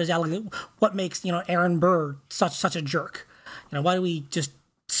mean? What makes, Aaron Burr such a jerk? Why do we just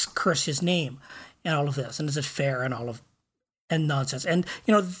curse his name and all of this? And is it fair and nonsense? And,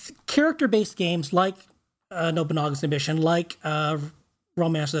 character-based games like Nobunaga's Ambition, like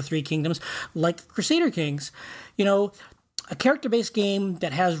Romance of the Three Kingdoms, like Crusader Kings, a character-based game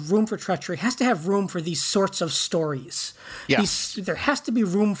that has room for treachery has to have room for these sorts of stories. Yeah. There has to be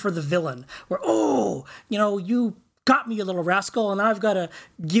room for the villain where, you got me, you little rascal, and I've got to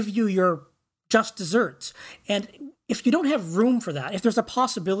give you your just desserts. And if you don't have room for that, if there's a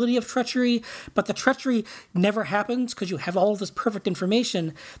possibility of treachery, but the treachery never happens because you have all of this perfect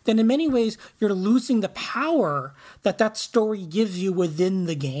information, then in many ways you're losing the power that story gives you within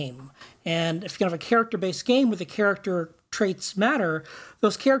the game. And if you have a character-based game where the character traits matter,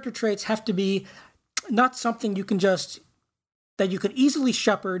 those character traits have to be not something that you can easily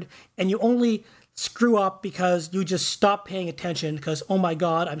shepherd and you only screw up because you just stop paying attention because, oh my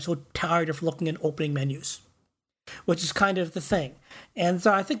God, I'm so tired of looking at opening menus, which is kind of the thing. And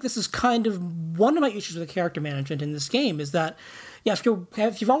so I think this is kind of one of my issues with the character management in this game is that, yeah, if you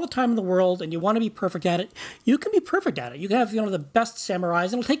have all the time in the world and you want to be perfect at it, you can be perfect at it. You can have, the best samurais,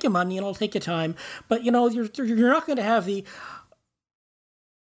 and it'll take you money and it'll take you time, but, you're not going to have the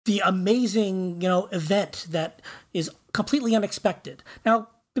amazing, event that is completely unexpected. Now,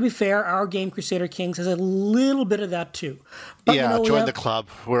 to be fair, our game Crusader Kings has a little bit of that too. But, join the club.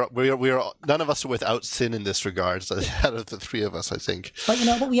 We're none of us are without sin in this regard. So out of the three of us, I think. But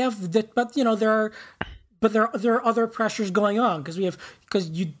we have that. But there are other pressures going on because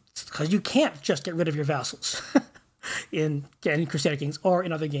you can't just get rid of your vassals in Crusader Kings or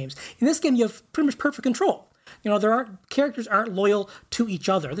in other games. In this game, you have pretty much perfect control. Characters aren't loyal to each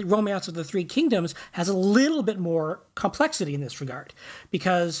other. The Romance of the Three Kingdoms has a little bit more complexity in this regard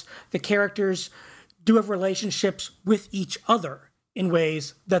because the characters do have relationships with each other in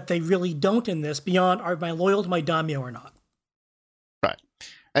ways that they really don't in this beyond, am I loyal to my daimyo or not? Right.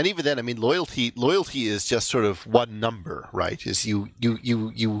 And even then, I mean, loyalty is just sort of one number, right? Is am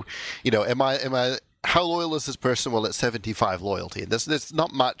I how loyal is this person? Well, it's 75 loyalty. And there's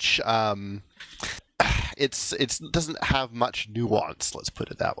not much it doesn't have much nuance. Let's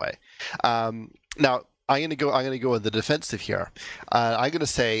put it that way. Now I'm going to go on the defensive here. I'm going to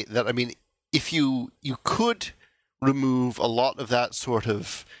say that if you could remove a lot of that sort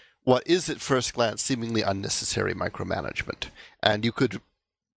of what is at first glance seemingly unnecessary micromanagement, and you could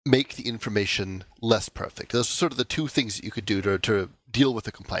make the information less perfect. Those are sort of the two things that you could do to deal with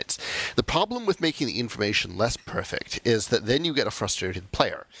the complaints. The problem with making the information less perfect is that then you get a frustrated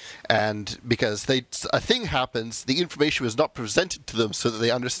player. And because a thing happens, the information was not presented to them so that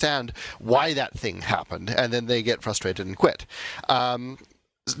they understand why that thing happened, and then they get frustrated and quit.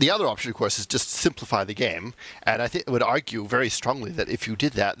 the other option, of course, is just simplify the game. And I think I would argue very strongly that if you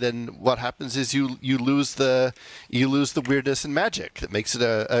did that, then what happens is you lose the weirdness and magic that makes it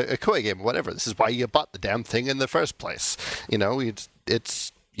a Koei game or whatever. This is why you bought the damn thing in the first place.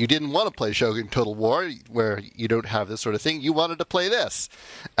 It's you didn't want to play Shogun Total War, where you don't have this sort of thing. You wanted to play this,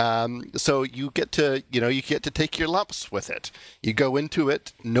 so you get to take your lumps with it. You go into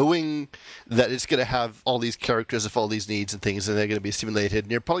it knowing that it's going to have all these characters with all these needs and things, and they're going to be simulated.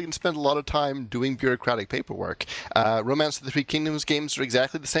 And you're probably going to spend a lot of time doing bureaucratic paperwork. Romance of the Three Kingdoms games are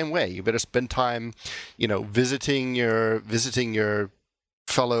exactly the same way. You better spend time, visiting your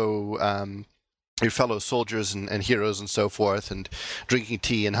fellow soldiers and heroes and so forth, and drinking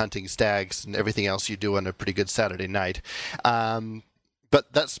tea and hunting stags and everything else you do on a pretty good Saturday night.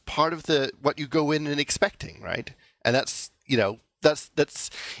 But that's part of what you go in and expecting, right? And that's. Yeah.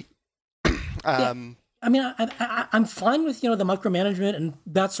 I mean, I'm fine with the micromanagement and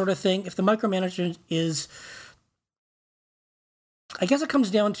that sort of thing. If the micromanagement is, I guess it comes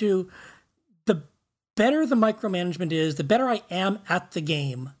down to the better the micromanagement is, the better I am at the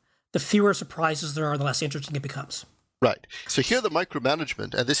game, the fewer surprises there are, the less interesting it becomes. Right. So here the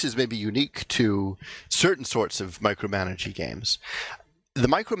micromanagement, and this is maybe unique to certain sorts of micromanaging games. The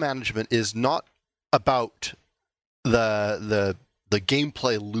micromanagement is not about the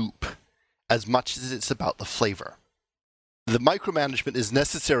gameplay loop as much as it's about the flavor. The micromanagement is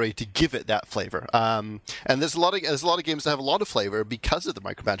necessary to give it that flavor. And there's a lot of games that have a lot of flavor because of the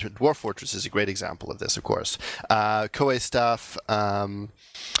micromanagement. Dwarf Fortress is a great example of this, of course. Koei stuff.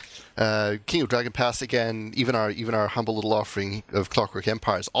 King of Dragon Pass again, even our humble little offering of Clockwork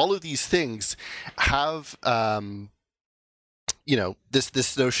Empires. All of these things have,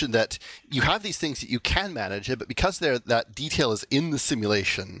 this notion that you have these things that you can manage it, but because that detail is in the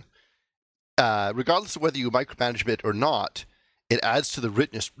simulation, regardless of whether you micromanage it or not, it adds to the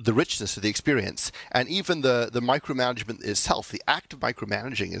richness of the experience. And even the micromanagement itself, the act of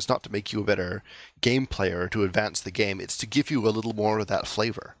micromanaging, is not to make you a better game player or to advance the game. It's to give you a little more of that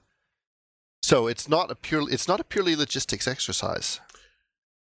flavor. So it's not a purely logistics exercise.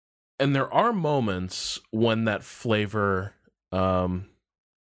 And there are moments when that flavor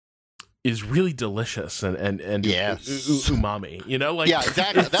is really delicious and yes. umami. Yeah,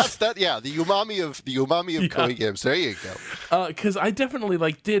 exactly. That's that. Yeah, the umami of Koei games. There you go. Because I definitely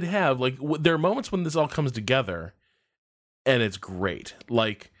did have there are moments when this all comes together, and it's great.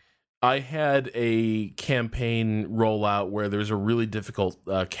 I had a campaign rollout where there's a really difficult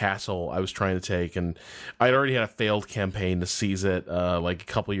castle I was trying to take, and I'd already had a failed campaign to seize it a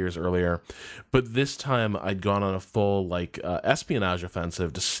couple years earlier. But this time I'd gone on a full espionage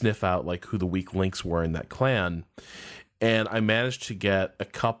offensive to sniff out who the weak links were in that clan. And I managed to get a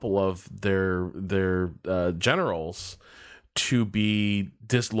couple of their generals to be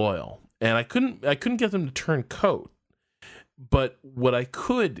disloyal. And I couldn't get them to turn coat. But what I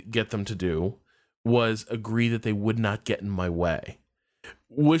could get them to do was agree that they would not get in my way,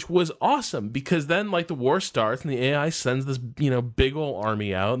 which was awesome, because then the war starts and the AI sends this big old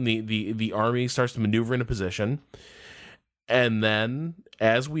army out, and the army starts to maneuver into position, and then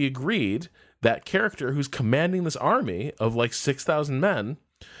as we agreed, that character who's commanding this army of 6,000 men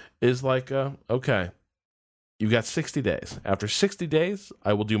is okay, you've got 60 days. After 60 days,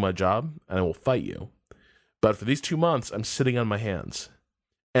 I will do my job and I will fight you. But for these 2 months, I'm sitting on my hands,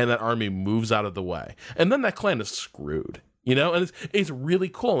 and that army moves out of the way, and then that clan is screwed, And it's really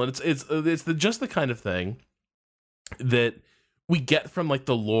cool, and it's just the kind of thing that we get from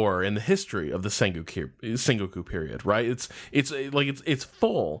the lore and the history of the Sengoku period, right? It's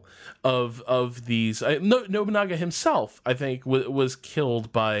full of these. Nobunaga himself, I think, was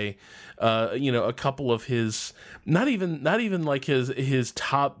killed by a couple of his not even his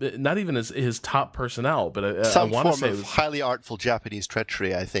top, not even his top personnel, but some I want to form say of highly artful Japanese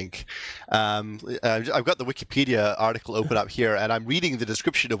treachery. I think I've got the Wikipedia article open up here, and I'm reading the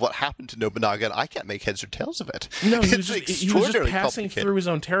description of what happened to Nobunaga, and I can't make heads or tails of it. No, he was just passing through his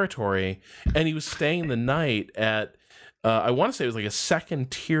own territory, and he was staying the night at I want to say it was a second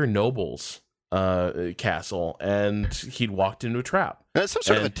tier nobles castle, and he'd walked into a trap. And it's some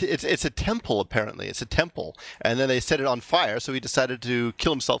sort of it's a temple, apparently. It's a temple, and then they set it on fire, so he decided to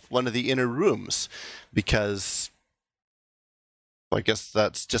kill himself in one of the inner rooms, because I guess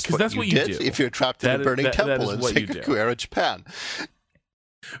that's just what you did if you're trapped in a burning temple in Sengoku era Japan.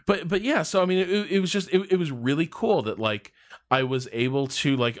 But yeah, so I mean, it was just it was really cool that I was able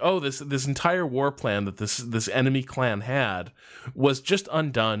to this entire war plan that this enemy clan had was just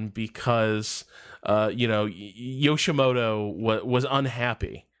undone because Yoshimoto was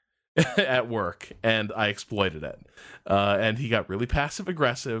unhappy at work, and I exploited it. And he got really passive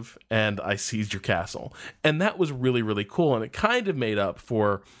aggressive, and I seized your castle. And that was really, really cool. And it kind of made up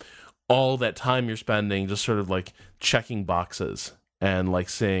for all that time you're spending just sort of like checking boxes and like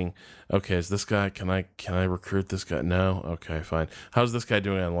saying, okay, is this guy, can I recruit this guy? No? Okay, fine. How's this guy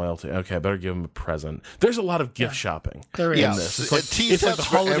doing on loyalty? Okay, I better give him a present. There's a lot of gift shopping there in is. this. It's like the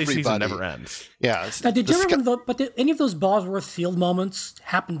holiday season never ends. Yeah. Now, did you ever, did any of those Bosworth Field moments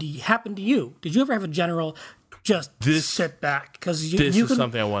happen to you? Did you ever have a general just sit back? Because this is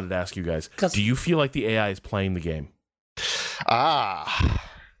something I wanted to ask you guys. Do you feel like the AI is playing the game?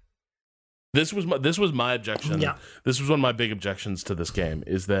 This was my objection. Yeah. This was one of my big objections to this game,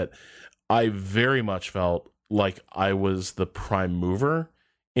 is that I very much felt like I was the prime mover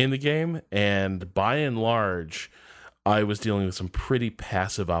in the game, and by and large, I was dealing with some pretty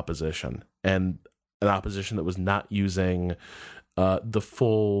passive opposition, and an opposition that was not using the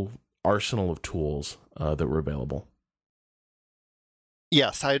full arsenal of tools that were available.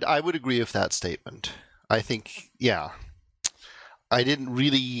 Yes, I would agree with that statement. I think, yeah. I didn't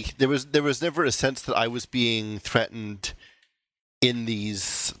really. There was never a sense that I was being threatened in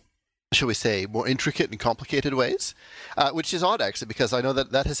these, shall we say, more intricate and complicated ways, which is odd actually, because I know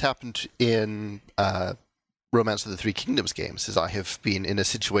that has happened in Romance of the Three Kingdoms games. As I have been in a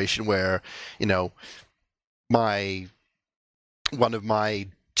situation where, one of my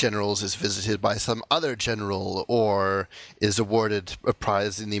generals is visited by some other general, or is awarded a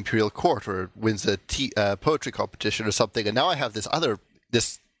prize in the imperial court, or wins a poetry competition or something, and now I have this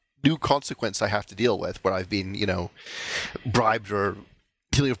new consequence I have to deal with, where I've been bribed or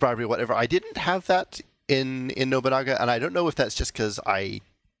dealing with bribery or whatever. I didn't have that in Nobunaga, and I don't know if that's just because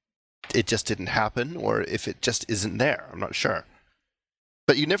it just didn't happen, or if it just isn't there. I'm not sure,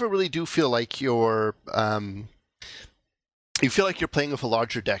 but you never really do feel like you're you feel like you're playing with a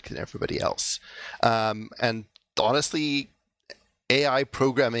larger deck than everybody else. And honestly, AI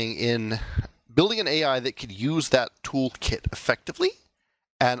programming building an AI that could use that toolkit effectively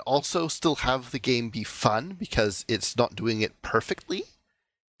and also still have the game be fun because it's not doing it perfectly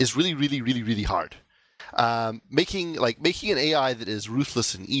is really, really, really, really hard. Making an AI that is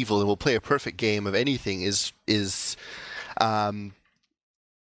ruthless and evil and will play a perfect game of anything is it's a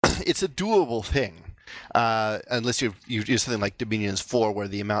doable thing. Unless you do something like Dominions 4, where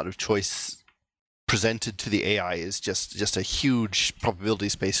the amount of choice presented to the AI is just a huge probability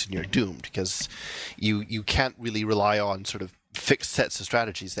space, and you're doomed because you can't really rely on sort of fixed sets of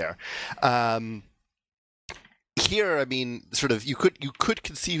strategies there. Here, I mean, sort of you could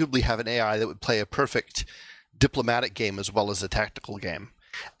conceivably have an AI that would play a perfect diplomatic game as well as a tactical game.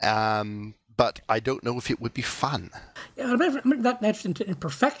 But I don't know if it would be fun. Yeah, I'm not interested in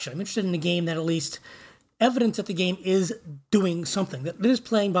perfection. I'm interested in a game that at least evidence that the game is doing something, that it is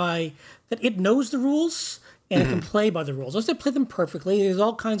playing by, that it knows the rules and it can play by the rules. Let's say play them perfectly. There's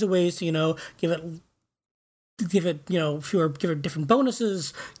all kinds of ways to, give it different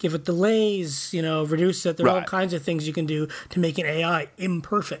bonuses, give it delays, reduce it. There are all kinds of things you can do to make an AI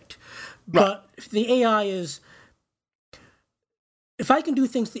imperfect. Right. But if the AI is, if I can do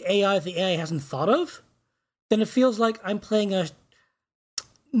things the AI hasn't thought of, then it feels like I'm playing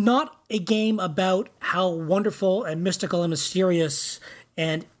not a game about how wonderful and mystical and mysterious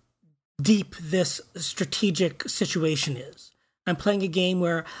and deep this strategic situation is. I'm playing a game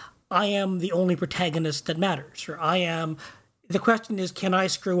where I am the only protagonist that matters, or the question is, can I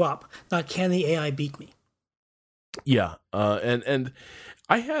screw up? Not can the AI beat me? Yeah, and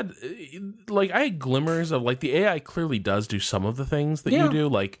I had glimmers of the AI clearly does do some of the things that you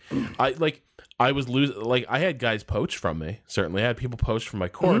do. I had guys poach from me. Certainly, I had people poach from my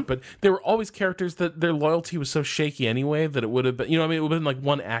court, but there were always characters that their loyalty was so shaky anyway that it would have been, it would have been like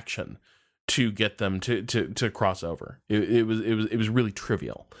one action to get them to cross over. It was really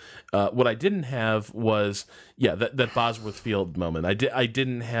trivial. What I didn't have was that Bosworth Field moment. I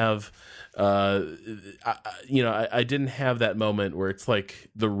didn't have I didn't have that moment where it's like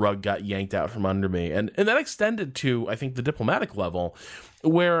the rug got yanked out from under me, and that extended to, I think, the diplomatic level,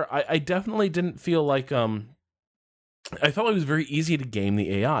 where I definitely didn't feel like I felt it was very easy to game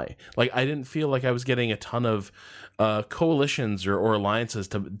the AI. Like, I didn't feel like I was getting a ton of coalitions or alliances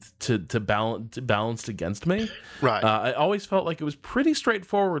to balanced against me. Right. I always felt like it was pretty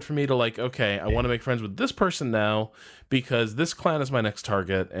straightforward for me to okay, I want to make friends with this person now because this clan is my next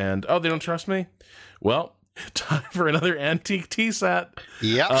target, and they don't trust me? Well, time for another antique tea set.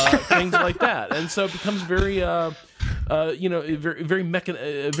 Yeah. Things like that. And so it becomes very very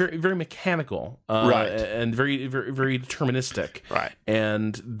very mechanical, Right. and very very very deterministic, Right.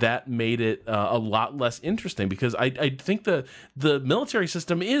 and that made it a lot less interesting because I think the military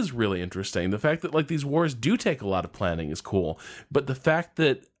system is really interesting. The fact that like these wars do take a lot of planning is cool, but the fact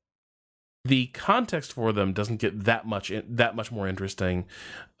that the context for them doesn't get that much more interesting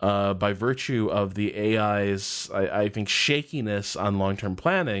by virtue of the AI's, I think, shakiness on long-term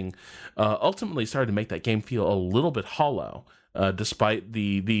planning ultimately started to make that game feel a little bit hollow, despite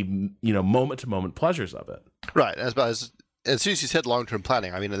the moment-to-moment pleasures of it. Right. As soon as you said long-term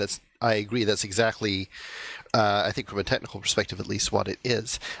planning, I mean, I agree. That's exactly, I think, from a technical perspective, at least, what it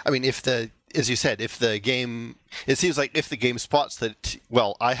is. I mean, as you said, if the game spots that,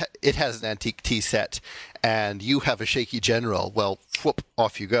 well, it has an antique tea set, and you have a shaky general, well, whoop,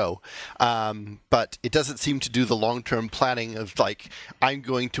 off you go. But it doesn't seem to do the long-term planning of like, I'm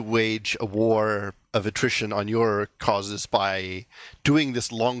going to wage a war of attrition on your causes by doing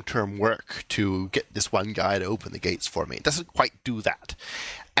this long-term work to get this one guy to open the gates for me. It doesn't quite do that.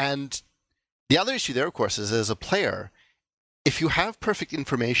 And the other issue there, of course, is as a player, if you have perfect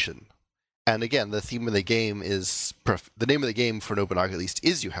information, and again, the theme of the game is the name of the game for Nobunaga, at least,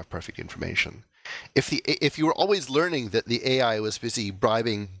 is you have perfect information. If you were always learning that the AI was busy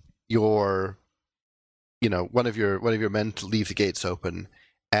bribing one of your men to leave the gates open,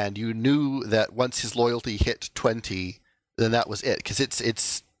 and you knew that once his loyalty hit 20, then that was it, because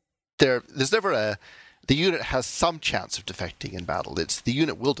there's never the unit has some chance of defecting in battle. The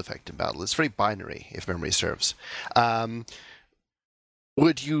unit will defect in battle. It's very binary, if memory serves.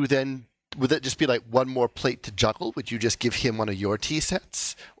 Would that just be like one more plate to juggle? Would you just give him one of your tea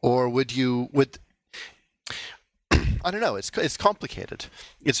sets? Or would I don't know, it's complicated.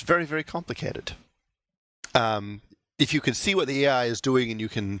 It's very, very complicated. If you can see what the AI is doing and you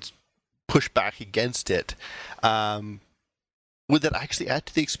can push back against it, would that actually add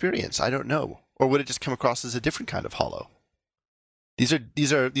to the experience? I don't know. Or would it just come across as a different kind of hollow?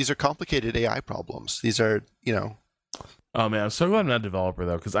 These are complicated AI problems. These are, Oh man, I'm so glad I'm not a developer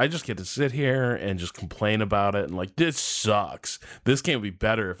though, because I just get to sit here and just complain about it and like, this sucks. This game would be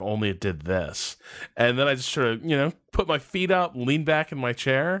better if only it did this. And then I just sort of, put my feet up, lean back in my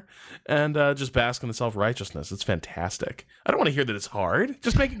chair, and just bask in the self-righteousness. It's fantastic. I don't want to hear that it's hard.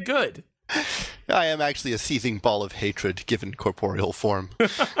 Just make it good. I am actually a seething ball of hatred given corporeal form.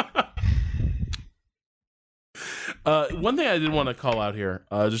 One thing I did want to call out here,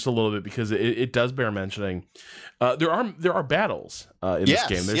 just a little bit, because it does bear mentioning. There are battles in this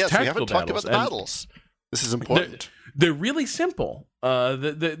game. There's tactical we haven't talked about the battles. This is important. They're really simple.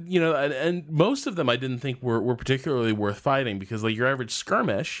 And most of them I didn't think were particularly worth fighting, because like your average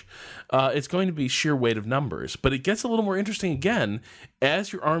skirmish, it's going to be sheer weight of numbers. But it gets a little more interesting again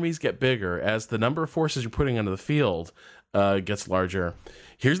as your armies get bigger, as the number of forces you're putting onto the field gets larger.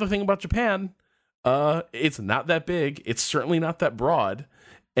 Here's the thing about Japan. It's not that big. It's certainly not that broad.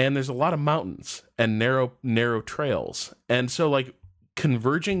 And there's a lot of mountains and narrow trails. And so like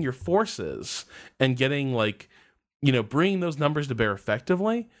converging your forces and getting like, bringing those numbers to bear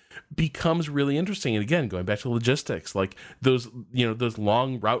effectively becomes really interesting. And again, going back to logistics, like those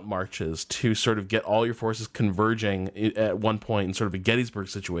long route marches to sort of get all your forces converging at one point in sort of a Gettysburg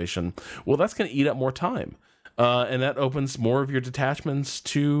situation. Well, that's going to eat up more time. And that opens more of your detachments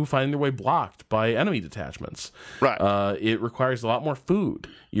to finding their way blocked by enemy detachments. Right. It requires a lot more food.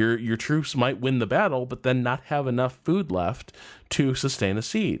 Your troops might win the battle, but then not have enough food left to sustain a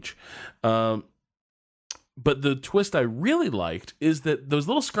siege. But the twist I really liked is that those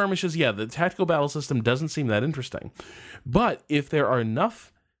little skirmishes, the tactical battle system doesn't seem that interesting. But if there are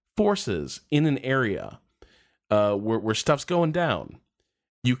enough forces in an area where stuff's going down,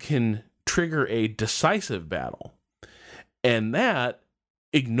 you can trigger a decisive battle, and that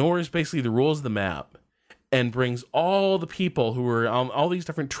ignores basically the rules of the map and brings all the people who are on all these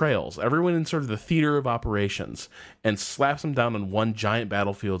different trails, everyone in sort of the theater of operations, and slaps them down on one giant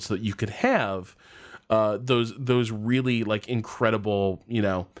battlefield so that you could have those really like incredible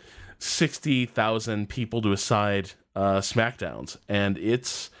 60,000 people to a side smackdowns. And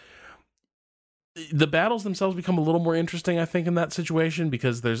the battles themselves become a little more interesting, I think, in that situation,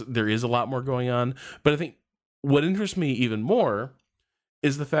 because there is a lot more going on. But I think what interests me even more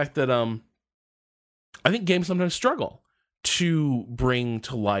is the fact that I think games sometimes struggle to bring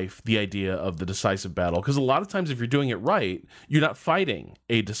to life the idea of the decisive battle, because a lot of times if you're doing it right, you're not fighting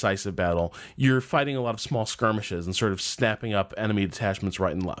a decisive battle. You're fighting a lot of small skirmishes and sort of snapping up enemy detachments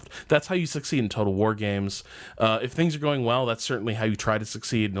right and left. That's how you succeed in Total War games. If things are going well, that's certainly how you try to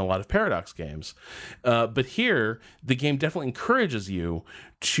succeed in a lot of Paradox games. But here, the game definitely encourages you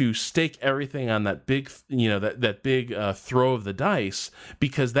to stake everything on that big, that big throw of the dice,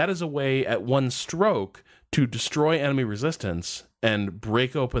 because that is a way at one stroke to destroy enemy resistance and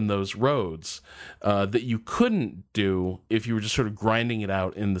break open those roads that you couldn't do if you were just sort of grinding it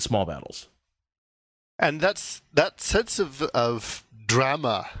out in the small battles. And that sense of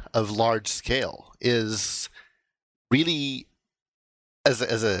drama of large scale is really, as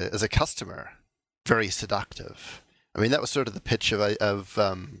a customer, very seductive. I mean, that was sort of the pitch of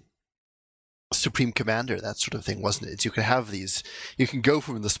Supreme Commander, that sort of thing, wasn't it? You can have these, you can go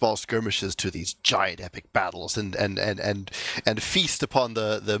from the small skirmishes to these giant epic battles and feast upon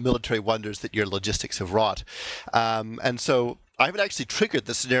the military wonders that your logistics have wrought. And so I haven't actually triggered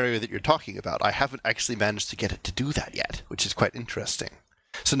the scenario that you're talking about. I haven't actually managed to get it to do that yet, which is quite interesting.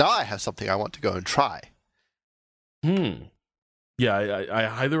 So now I have something I want to go and try. Yeah, I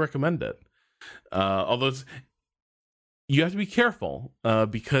highly recommend it. Although you have to be careful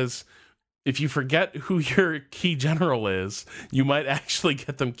because if you forget who your key general is, you might actually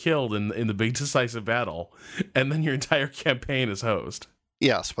get them killed in the big decisive battle, and then your entire campaign is hosed.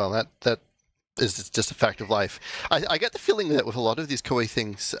 Yes, well, that is just a fact of life. I get the feeling that with a lot of these Koei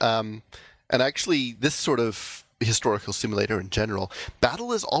things, and actually this sort of historical simulator in general,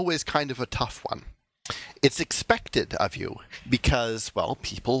 battle is always kind of a tough one. It's expected of you because, well,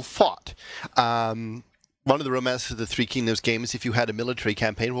 people fought. One of the Romance of the Three Kingdoms games, if you had a military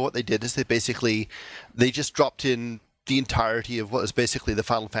campaign, well, what they did is they just dropped in the entirety of what is basically the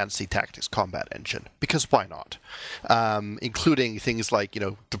Final Fantasy Tactics combat engine, because why not? Including things like,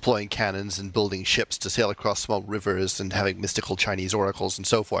 deploying cannons and building ships to sail across small rivers and having mystical Chinese oracles and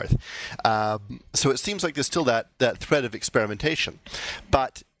so forth. So it seems like there's still that thread of experimentation.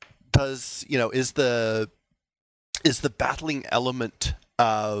 But is the battling element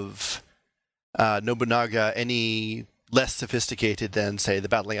of Nobunaga any less sophisticated than, say, the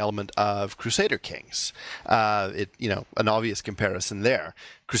battling element of Crusader Kings? An obvious comparison there.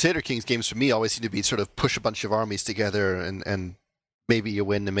 Crusader Kings games for me always seem to be sort of push a bunch of armies together and maybe you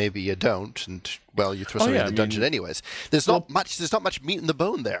win and maybe you don't, and well, you throw somebody in the dungeon anyways. There's not much meat in the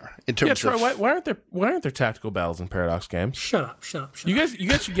bone there in terms of. Troy, why aren't there tactical battles in Paradox games? Shut up. You guys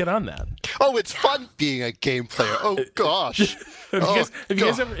should get on that. Oh, it's fun being a game player. Oh gosh. Has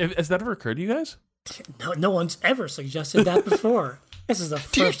that ever occurred to you guys? No one's ever suggested that before. This is the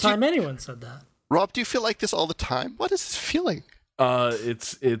first time anyone said that. Rob, do you feel like this all the time? What is this feeling? You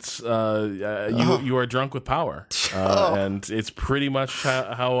are drunk with power, and it's pretty much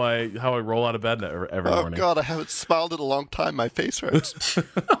how I roll out of bed every morning. Oh God, I haven't smiled in a long time. My face hurts.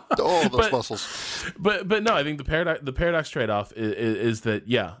 Those muscles. But no, I think the paradox trade-off is that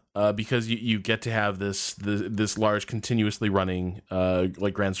because you get to have this large continuously running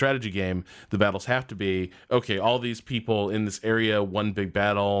like grand strategy game. The battles have to be okay. All these people in this area, one big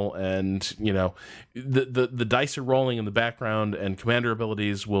battle, and the dice are rolling in the background, and commander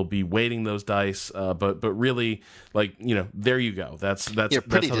abilities will be weighting those dice. But really, there you go. That's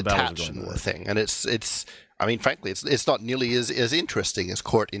pretty how the battles detached are going from the thing, and it's. I mean, frankly, it's not nearly as interesting as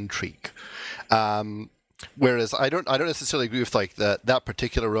court intrigue. Whereas I don't necessarily agree with that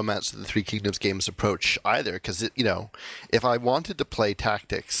particular Romance of the Three Kingdoms games approach either, because if I wanted to play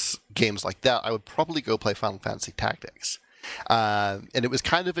tactics games like that, I would probably go play Final Fantasy Tactics. And it was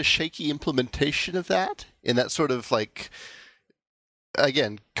kind of a shaky implementation of that, in that sort of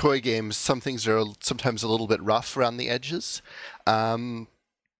again, Koei games, some things are sometimes a little bit rough around the edges.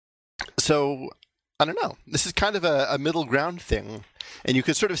 So I don't know. This is kind of a middle ground thing, and you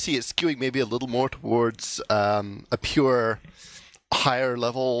can sort of see it skewing maybe a little more towards a pure higher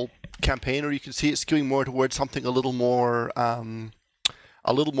level campaign, or you can see it skewing more towards something a little more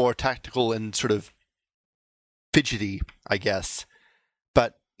tactical and sort of fidgety, I guess.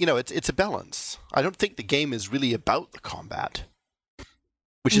 But it's a balance. I don't think the game is really about the combat,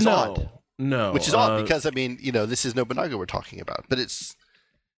 which is odd. No, which is odd because this is Nobunaga we're talking about, but it's.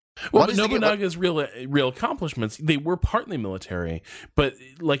 Well, but Nobunaga's real accomplishments, they were partly military, but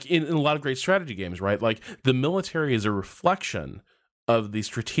in a lot of great strategy games, right? Like the military is a reflection of the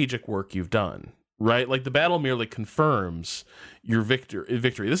strategic work you've done, right? Like the battle merely confirms your victory.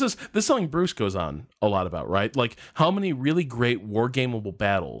 This is something Bruce goes on a lot about, right? Like how many really great wargameable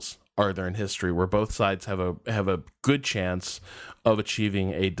battles are there in history where both sides have a good chance of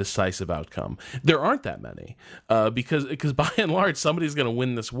achieving a decisive outcome? There aren't that many, because by and large somebody's going to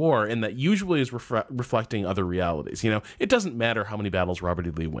win this war, and that usually is reflecting other realities. It doesn't matter how many battles Robert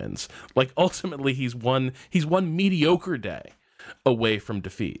E. Lee wins. Like ultimately, he's won mediocre day. away from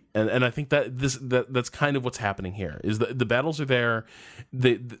defeat. And I think that's kind of what's happening here. Is the battles are there,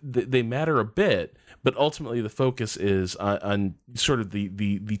 they matter a bit, but ultimately the focus is on sort of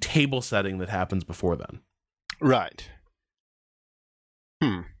the table setting that happens before then. Right.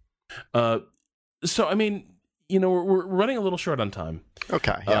 So I mean, we're running a little short on time.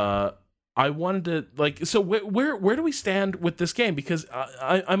 Okay. Yeah. I wanted to so where do we stand with this game? Because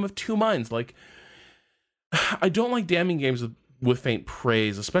I'm of two minds. Like, I don't like damning games with faint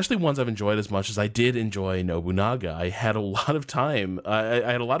praise, especially ones I've enjoyed as much as I did enjoy Nobunaga. I had a lot of time. I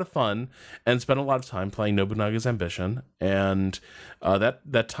had a lot of fun and spent a lot of time playing Nobunaga's Ambition, and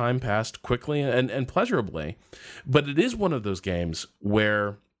that time passed quickly and pleasurably. But it is one of those games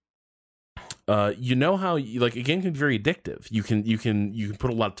where how a game can be very addictive. You can put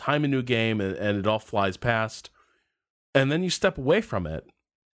a lot of time into a game and it all flies past, and then you step away from it,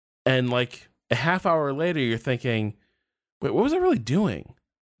 and like a half hour later you're thinking, wait, what was I really doing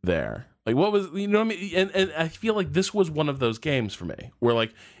there? Like, what was, what I mean? And I feel like this was one of those games for me where,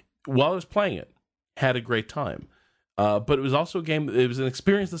 like, while I was playing it, had a great time. But it was also it was an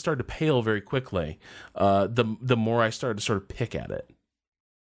experience that started to pale very quickly. The more I started to sort of pick at it.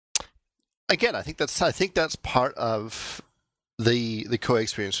 Again, I think that's part of the Koei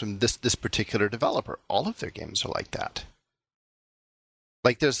experience from this particular developer. All of their games are like that.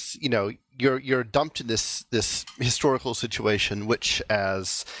 Like, there's, you're dumped in this historical situation, which,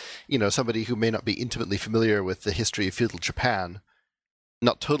 as somebody who may not be intimately familiar with the history of feudal Japan,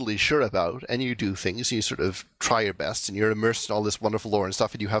 not totally sure about, and you do things, you sort of try your best, and you're immersed in all this wonderful lore and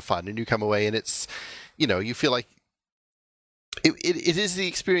stuff, and you have fun, and you come away, and it's, you feel like it is the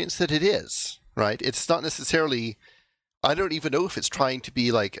experience that it is, right? It's not necessarily, I don't even know if it's trying to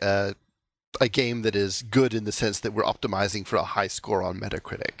be like a game that is good in the sense that we're optimizing for a high score on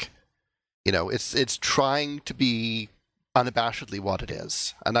Metacritic. It's trying to be unabashedly what it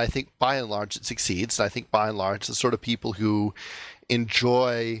is. And I think by and large it succeeds. I think by and large the sort of people who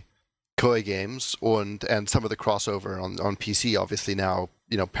enjoy Koei games and some of the crossover on PC, obviously now,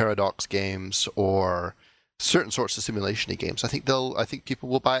 Paradox games or certain sorts of simulation games, I think people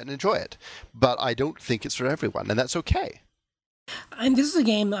will buy it and enjoy it. But I don't think it's for everyone, and that's okay. And this is a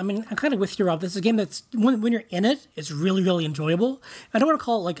game, I mean, I'm kind of with you, Rob. This is a game that's, when you're in it, it's really, really enjoyable. I don't want to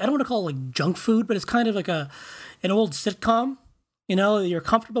call it like junk food, but it's kind of like an old sitcom, that you're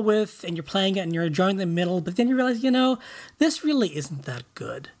comfortable with, and you're playing it and you're enjoying the middle, but then you realize, this really isn't that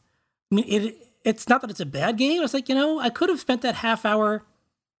good. I mean, it's not that it's a bad game. It's like, I could have spent that half hour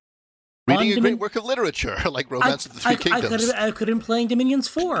reading a great work of literature, like Romance of the Three Kingdoms. I could have been playing Dominions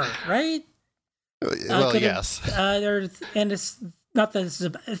 4, right? Well, yes. And it's not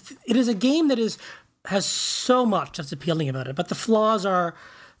that it is a game that has so much that's appealing about it, but the flaws they're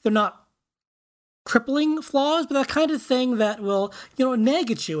not crippling flaws, but that kind of thing that will, nag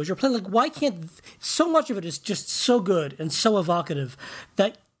at you as you're playing. Like, why can't, so much of it is just so good and so evocative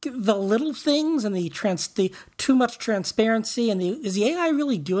that the little things and the too much transparency and is the AI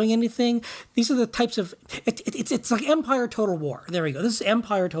really doing anything? These are the types of, it's like Empire Total War. There we go. This is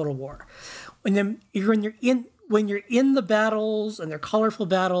Empire Total War. When you're in the battles and they're colorful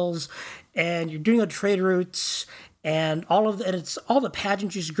battles, and you're doing the trade routes and it's all the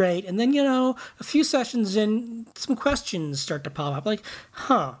pageantry is great, and then a few sessions in, some questions start to pop up, like,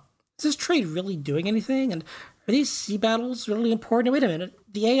 is this trade really doing anything? And are these sea battles really important? Wait a minute,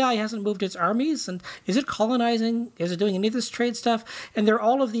 the AI hasn't moved its armies, and is it colonizing? Is it doing any of this trade stuff? And there are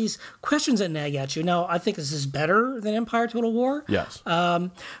all of these questions that nag at you. Now, I think this is better than Empire Total War. Yes.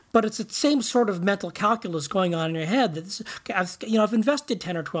 But it's the same sort of mental calculus going on in your head. I've invested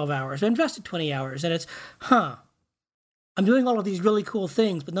 10 or 12 hours. I've invested 20 hours, and it's, I'm doing all of these really cool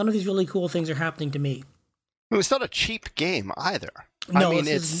things, but none of these really cool things are happening to me. Well, it's not a cheap game either. No,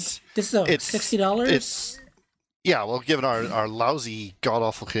 this is $60. Yeah, well, given our lousy,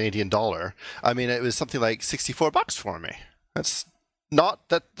 god-awful Canadian dollar, I mean, it was something like $64 for me. That's not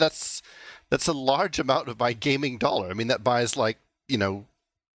that's a large amount of my gaming dollar. I mean, that buys like,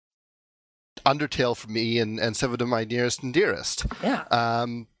 Undertale for me and 7 of my nearest and dearest. Yeah.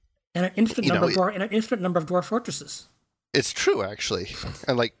 And an infinite number of Dwarf Fortresses. It's true, actually.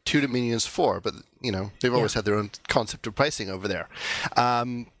 And like 2 Dominions 4, but, they've always had their own concept of pricing over there.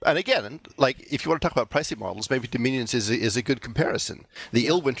 And again, like, if you want to talk about pricing models, maybe Dominions is a good comparison. The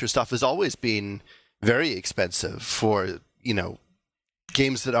Illwinter stuff has always been very expensive for,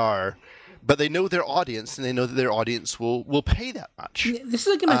 games that are but they know their audience, and they know that their audience will pay that much. This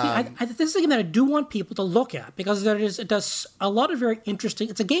is a game. This is a game that I do want people to look at because it does a lot of very interesting.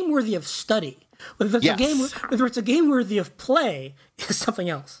 It's a game worthy of study. Whether it's a game worthy of play is something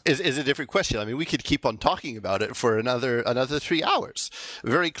else. Is a different question. I mean, we could keep on talking about it for another 3 hours,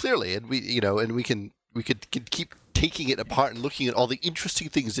 very clearly, and we could keep taking it apart and looking at all the interesting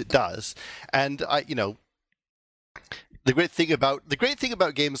things it does. And the great thing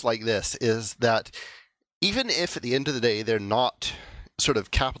about games like this is that even if at the end of the day they're not sort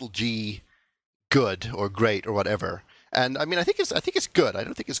of capital G good or great or whatever. And I mean, I think it's good. I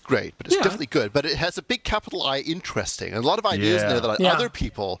don't think it's great, but it's definitely good. But it has a big capital I interesting, and a lot of ideas in there that other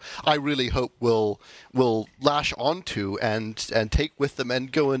people I really hope will lash onto and take with them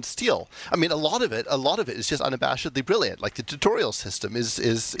and go and steal. I mean, a lot of it is just unabashedly brilliant. Like the tutorial system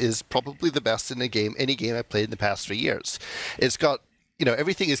is probably the best in any game I've played in the past 3 years. It's got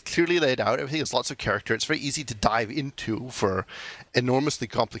everything is clearly laid out. Everything has lots of character. It's very easy to dive into for enormously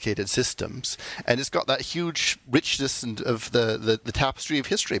complicated systems. And it's got that huge richness of the tapestry of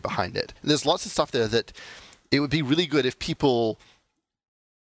history behind it. And there's lots of stuff there that it would be really good if people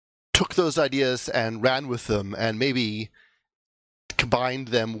took those ideas and ran with them and maybe combined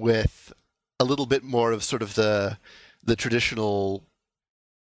them with a little bit more of sort of the traditional...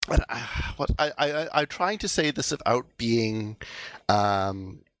 I'm trying to say this without being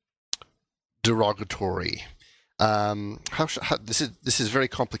derogatory. This is very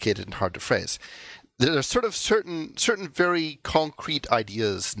complicated and hard to phrase. There are sort of certain very concrete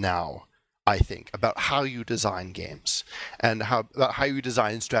ideas now, I think, about how you design games and about how you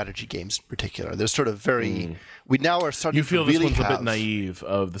design strategy games in particular. There's sort of very we now are starting. You feel to really this one's a bit naive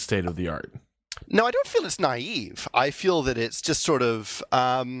of the state of the art. No, I don't feel it's naive. I feel that it's just sort of...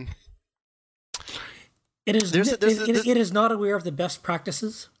 It is not aware of the best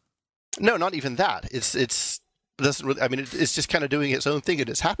practices? No, not even that. It's just kind of doing its own thing, and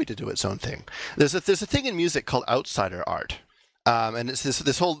it's happy to do its own thing. There's a thing in music called outsider art. And it's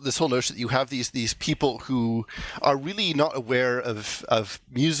this whole notion that you have these people who are really not aware of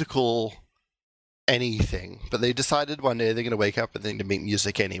musical... anything, but they decided one day they're going to wake up and they're going to make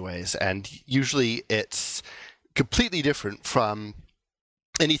music anyways, and usually it's completely different from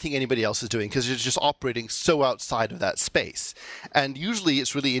anything anybody else is doing because you're just operating so outside of that space. And usually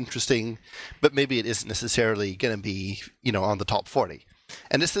it's really interesting, but maybe it isn't necessarily going to be on the top 40.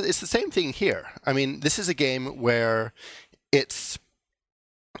 And it's the same thing here. I mean, this is a game where it's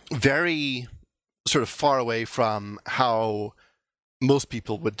very sort of far away from how most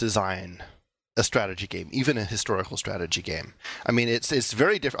people would design a strategy game, even a historical strategy game. I mean, it's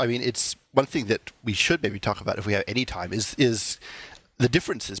very different. I mean, it's one thing that we should maybe talk about if we have any time is the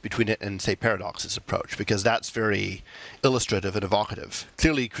differences between it and, say, Paradox's approach, because that's very illustrative and evocative.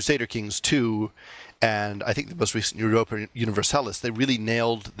 Clearly, Crusader Kings 2 and I think the most recent Europa Universalis, they really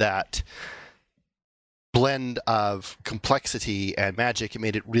nailed that blend of complexity and magic. It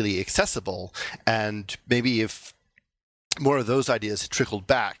made it really accessible, and maybe if more of those ideas had trickled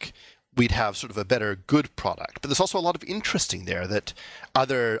back, we'd have sort of a better, good product. But there's also a lot of interesting there that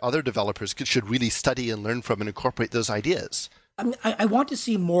other developers should really study and learn from and incorporate those ideas. I mean, I want to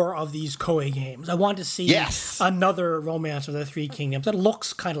see more of these Koei games. I want to see another Romance of the Three Kingdoms that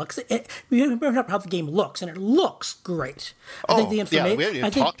looks kind of like... We remember how the game looks, and it looks great. I think we haven't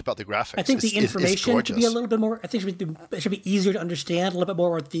even talked about the graphics. I think the information should be a little bit more... I think it should be easier to understand, a little bit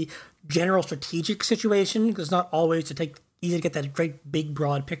more with the general strategic situation, because it's not always easy to get that great, big,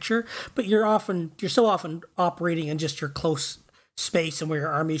 broad picture. But you're so often operating in just your close space and where your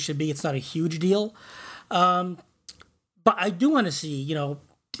army should be. It's not a huge deal. But I do want to see,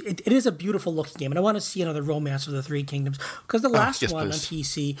 it is a beautiful looking game, and I want to see another Romance of the Three Kingdoms, because the last one on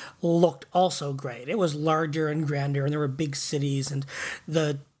PC looked also great. It was larger and grander, and there were big cities, and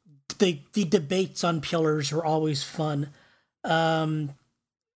the debates on pillars were always fun.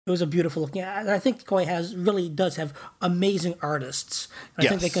 It was a beautiful looking. I think Koei does have amazing artists. I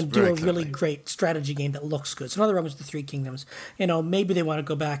think they can do a really great strategy game that looks good. So another Romance of the Three Kingdoms. Maybe they want to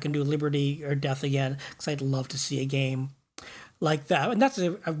go back and do Liberty or Death again, because I'd love to see a game like that. And that's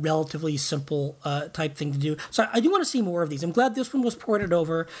a relatively simple type thing to do. So I do want to see more of these. I'm glad this one was ported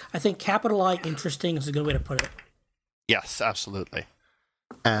over. I think capital I interesting is a good way to put it. Yes, absolutely.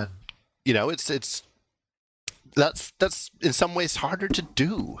 And it's that's in some ways harder to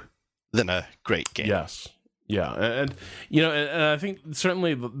do than a great game. Yes. Yeah. And I think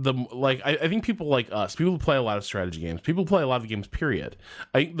certainly I think people like us, people who play a lot of strategy games, people play a lot of games, period.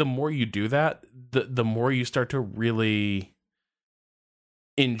 I think the more you do that, the more you start to really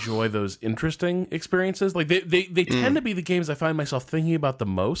enjoy those interesting experiences. Like they tend to be the games I find myself thinking about the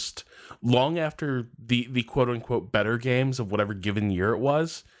most long after the quote unquote better games of whatever given year it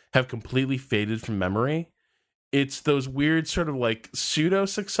was have completely faded from memory. It's those weird sort of like pseudo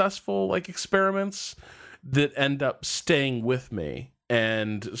successful like experiments that end up staying with me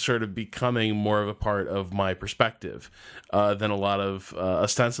and sort of becoming more of a part of my perspective than a lot of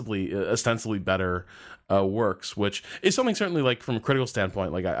ostensibly better works, which is something certainly like from a critical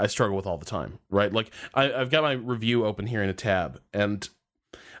standpoint, like I struggle with all the time, right? Like I've got my review open here in a tab, and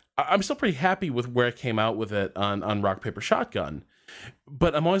I'm still pretty happy with where I came out with it on Rock Paper Shotgun.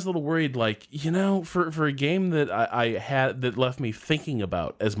 But I'm always a little worried, like, you know, for a game that I had that left me thinking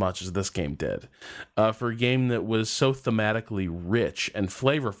about as much as this game did, for a game that was so thematically rich and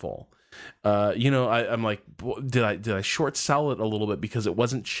flavorful, you know, I'm like, did I short sell it a little bit because it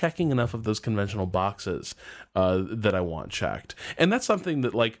wasn't checking enough of those conventional boxes that I want checked? And that's something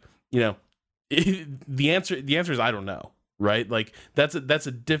that, like, you know, the answer is I don't know. Right, like that's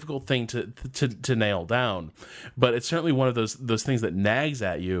a difficult thing to nail down, but it's certainly one of those things that nags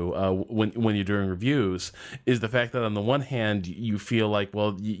at you when you're doing reviews. Is the fact that on the one hand you feel like,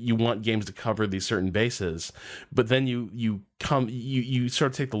 well, you want games to cover these certain bases, but then you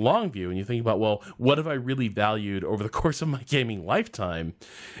sort of take the long view and you think about, well, what have I really valued over the course of my gaming lifetime?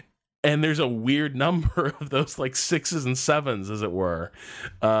 And there's a weird number of those like 6s and 7s, as it were,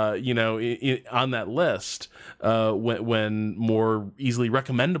 you know, on that list when more easily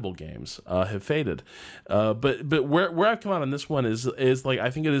recommendable games have faded. But where I've come out on this one is like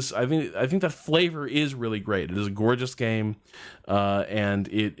I think that flavor is really great. It is a gorgeous game, and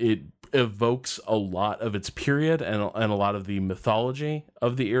it evokes a lot of its period and a lot of the mythology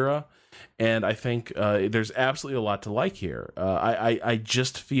of the era. And I think there's absolutely a lot to like here. I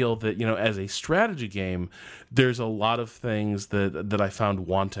just feel that, you know, as a strategy game, there's a lot of things that I found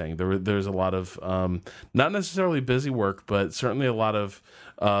wanting. There's a lot of not necessarily busy work, but certainly a lot of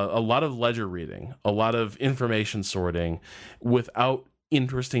ledger reading, a lot of information sorting, without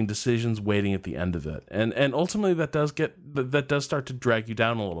interesting decisions waiting at the end of it, and ultimately that does start to drag you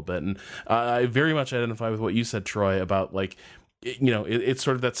down a little bit. And I very much identify with what you said, Troy, about like, you know, it's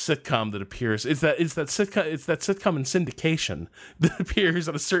sort of that sitcom that appears. It's that sitcom in syndication that appears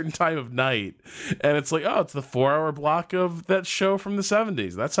at a certain time of night, and it's like, oh, it's the 4-hour block of that show from the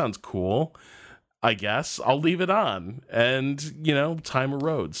 70s. That sounds cool. I guess I'll leave it on, and you know, time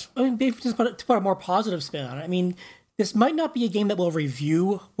erodes. I mean, maybe just to put a more positive spin on it. I mean, this might not be a game that will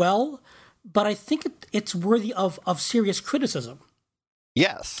review well, but I think it's worthy of serious criticism.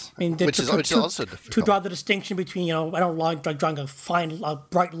 Yes, I mean, which is also difficult. To draw the distinction between, you know, I don't like drawing a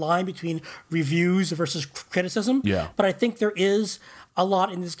bright line between reviews versus criticism. Yeah. But I think there is a lot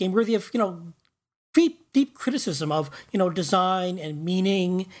in this game worthy of, you know, deep criticism of, you know, design and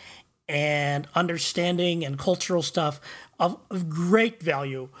meaning and understanding and cultural stuff of great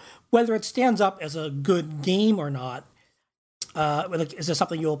value. Whether it stands up as a good game or not, like, is this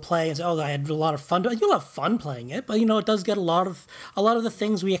something you'll play and say, oh, I had a lot of fun? You'll have fun playing it, but, you know, it does get a lot of the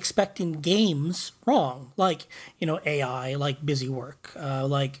things we expect in games wrong, like, you know, AI, like busy work,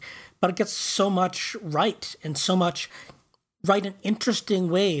 but it gets so much right, and so much right in interesting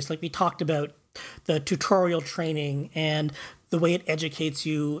ways, like we talked about the tutorial training and the way it educates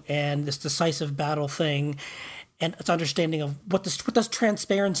you, and this decisive battle thing, and its understanding of what does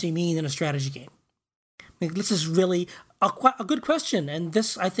transparency mean in a strategy game. I mean, this is really a good question, and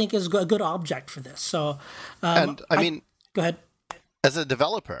this, I think, is a good object for this. So, and I mean, go ahead. As a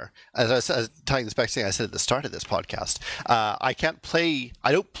developer, as I was tying this back to something I said at the start of this podcast, I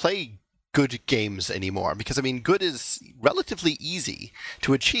don't play good games anymore, because I mean, good is relatively easy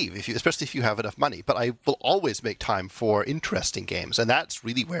to achieve, especially if you have enough money. But I will always make time for interesting games, and that's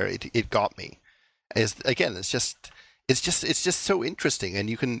really where it got me. Is again, it's just so interesting, and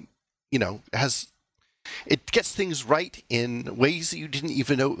you can, you know, it gets things right in ways that you didn't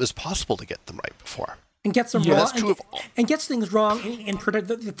even know it was possible to get them right before. And gets them wrong. And gets things wrong.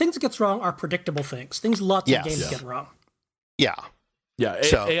 The things it gets wrong are predictable things. Things lots of games get wrong. Yeah. Yeah.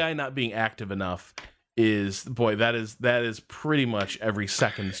 AI not being active enough that is pretty much every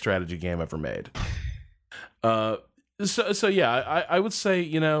second strategy game ever made. So yeah, I would say,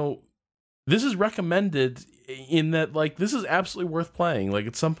 you know, this is recommended in that, like, this is absolutely worth playing. Like,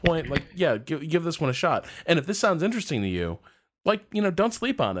 at some point, like, yeah, give this one a shot. And if this sounds interesting to you, like, you know, don't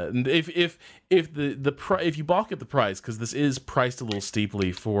sleep on it. And if you balk at the price, because this is priced a little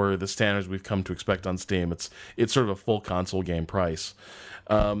steeply for the standards we've come to expect on Steam, it's sort of a full console game price.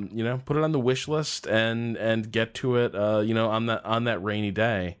 You know, put it on the wish list and get to it. You know, on that rainy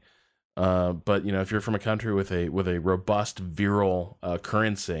day. But if you're from a country with a robust virile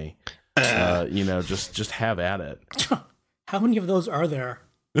currency, just have at it. How many of those are there?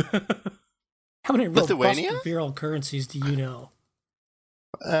 How many robust virile currencies do you know?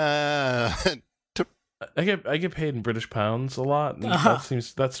 I get paid in British pounds a lot, and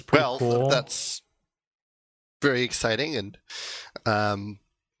that's pretty cool. That's very exciting, and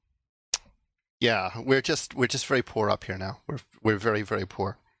we're just very poor up here now. We're very, very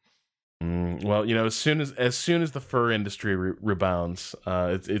poor. Well, as soon as the fur industry rebounds,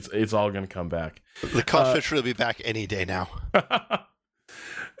 it's all going to come back. The codfish will be back any day now.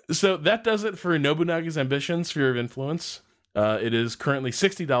 So that does it for Nobunaga's Ambition: Sphere of Influence. It is currently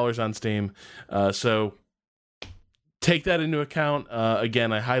 $60 on Steam, so take that into account.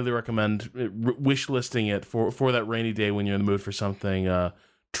 Again, I highly recommend wishlisting it for that rainy day when you're in the mood for something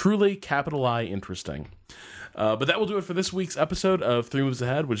truly capital I interesting. But that will do it for this week's episode of Three Moves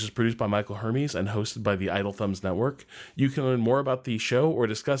Ahead, which is produced by Michael Hermes and hosted by the Idle Thumbs Network. You can learn more about the show or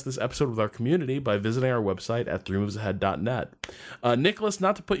discuss this episode with our community by visiting our website at threemovesahead.net. Nicholas,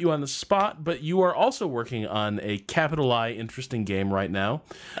 not to put you on the spot, but you are also working on a capital I interesting game right now.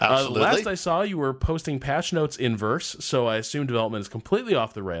 Absolutely. Last I saw, you were posting patch notes in verse, so I assume development is completely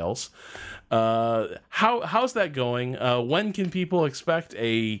off the rails. How's that going? When can people expect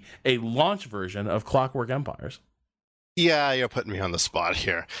a launch version of Clockwork Empires? Yeah, you're putting me on the spot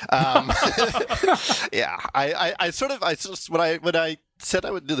here. Yeah, when I said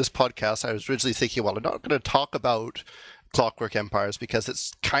I would do this podcast, I was originally thinking, well, I'm not going to talk about Clockwork Empires because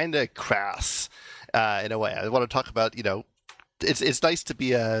it's kind of crass in a way. I want to talk about, it's nice to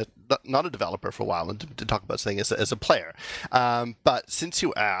be not a developer for a while and to talk about something as a player. But since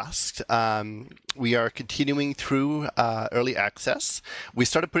you asked, we are continuing through early access. We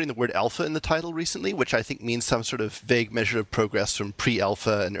started putting the word alpha in the title recently, which I think means some sort of vague measure of progress from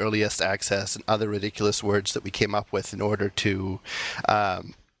pre-alpha and earliest access and other ridiculous words that we came up with in order to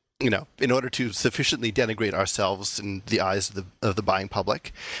sufficiently denigrate ourselves in the eyes of the buying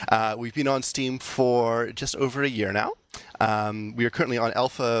public. We've been on Steam for just over a year now. We are currently on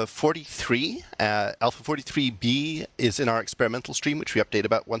Alpha 43. Alpha 43B is in our experimental stream, which we update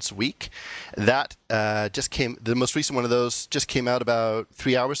about once a week. That the most recent one of those just came out about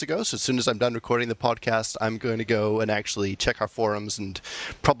 3 hours ago. So as soon as I'm done recording the podcast, I'm going to go and actually check our forums and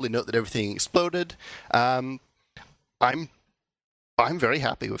probably note that everything exploded. I'm very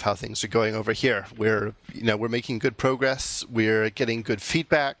happy with how things are going over here. We're making good progress. We're getting good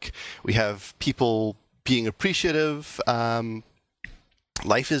feedback. We have people being appreciative.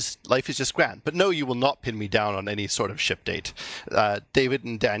 Life is just grand. But no, you will not pin me down on any sort of ship date. David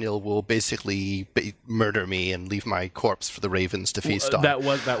and Daniel will basically murder me and leave my corpse for the ravens to feast on. That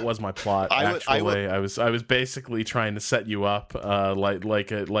was my plot. I was basically trying to set you up like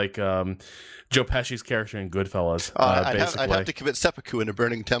Joe Pesci's character in Goodfellas. I'd have to commit seppuku in a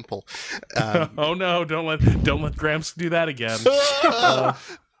burning temple. Oh no! Don't let Gramps do that again.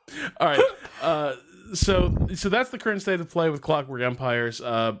 All right. So that's the current state of play with Clockwork Empires.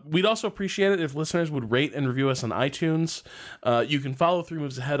 We'd also appreciate it if listeners would rate and review us on iTunes. You can follow Three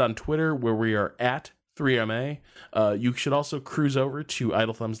Moves Ahead on Twitter, where we are at 3MA. You should also cruise over to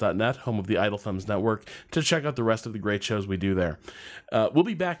idlethumbs.net, home of the Idle Thumbs Network, to check out the rest of the great shows we do there. We'll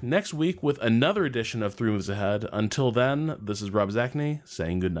be back next week with another edition of Three Moves Ahead. Until then, this is Rob Zacny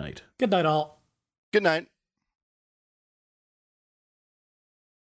saying good night. Good night, all. Good night.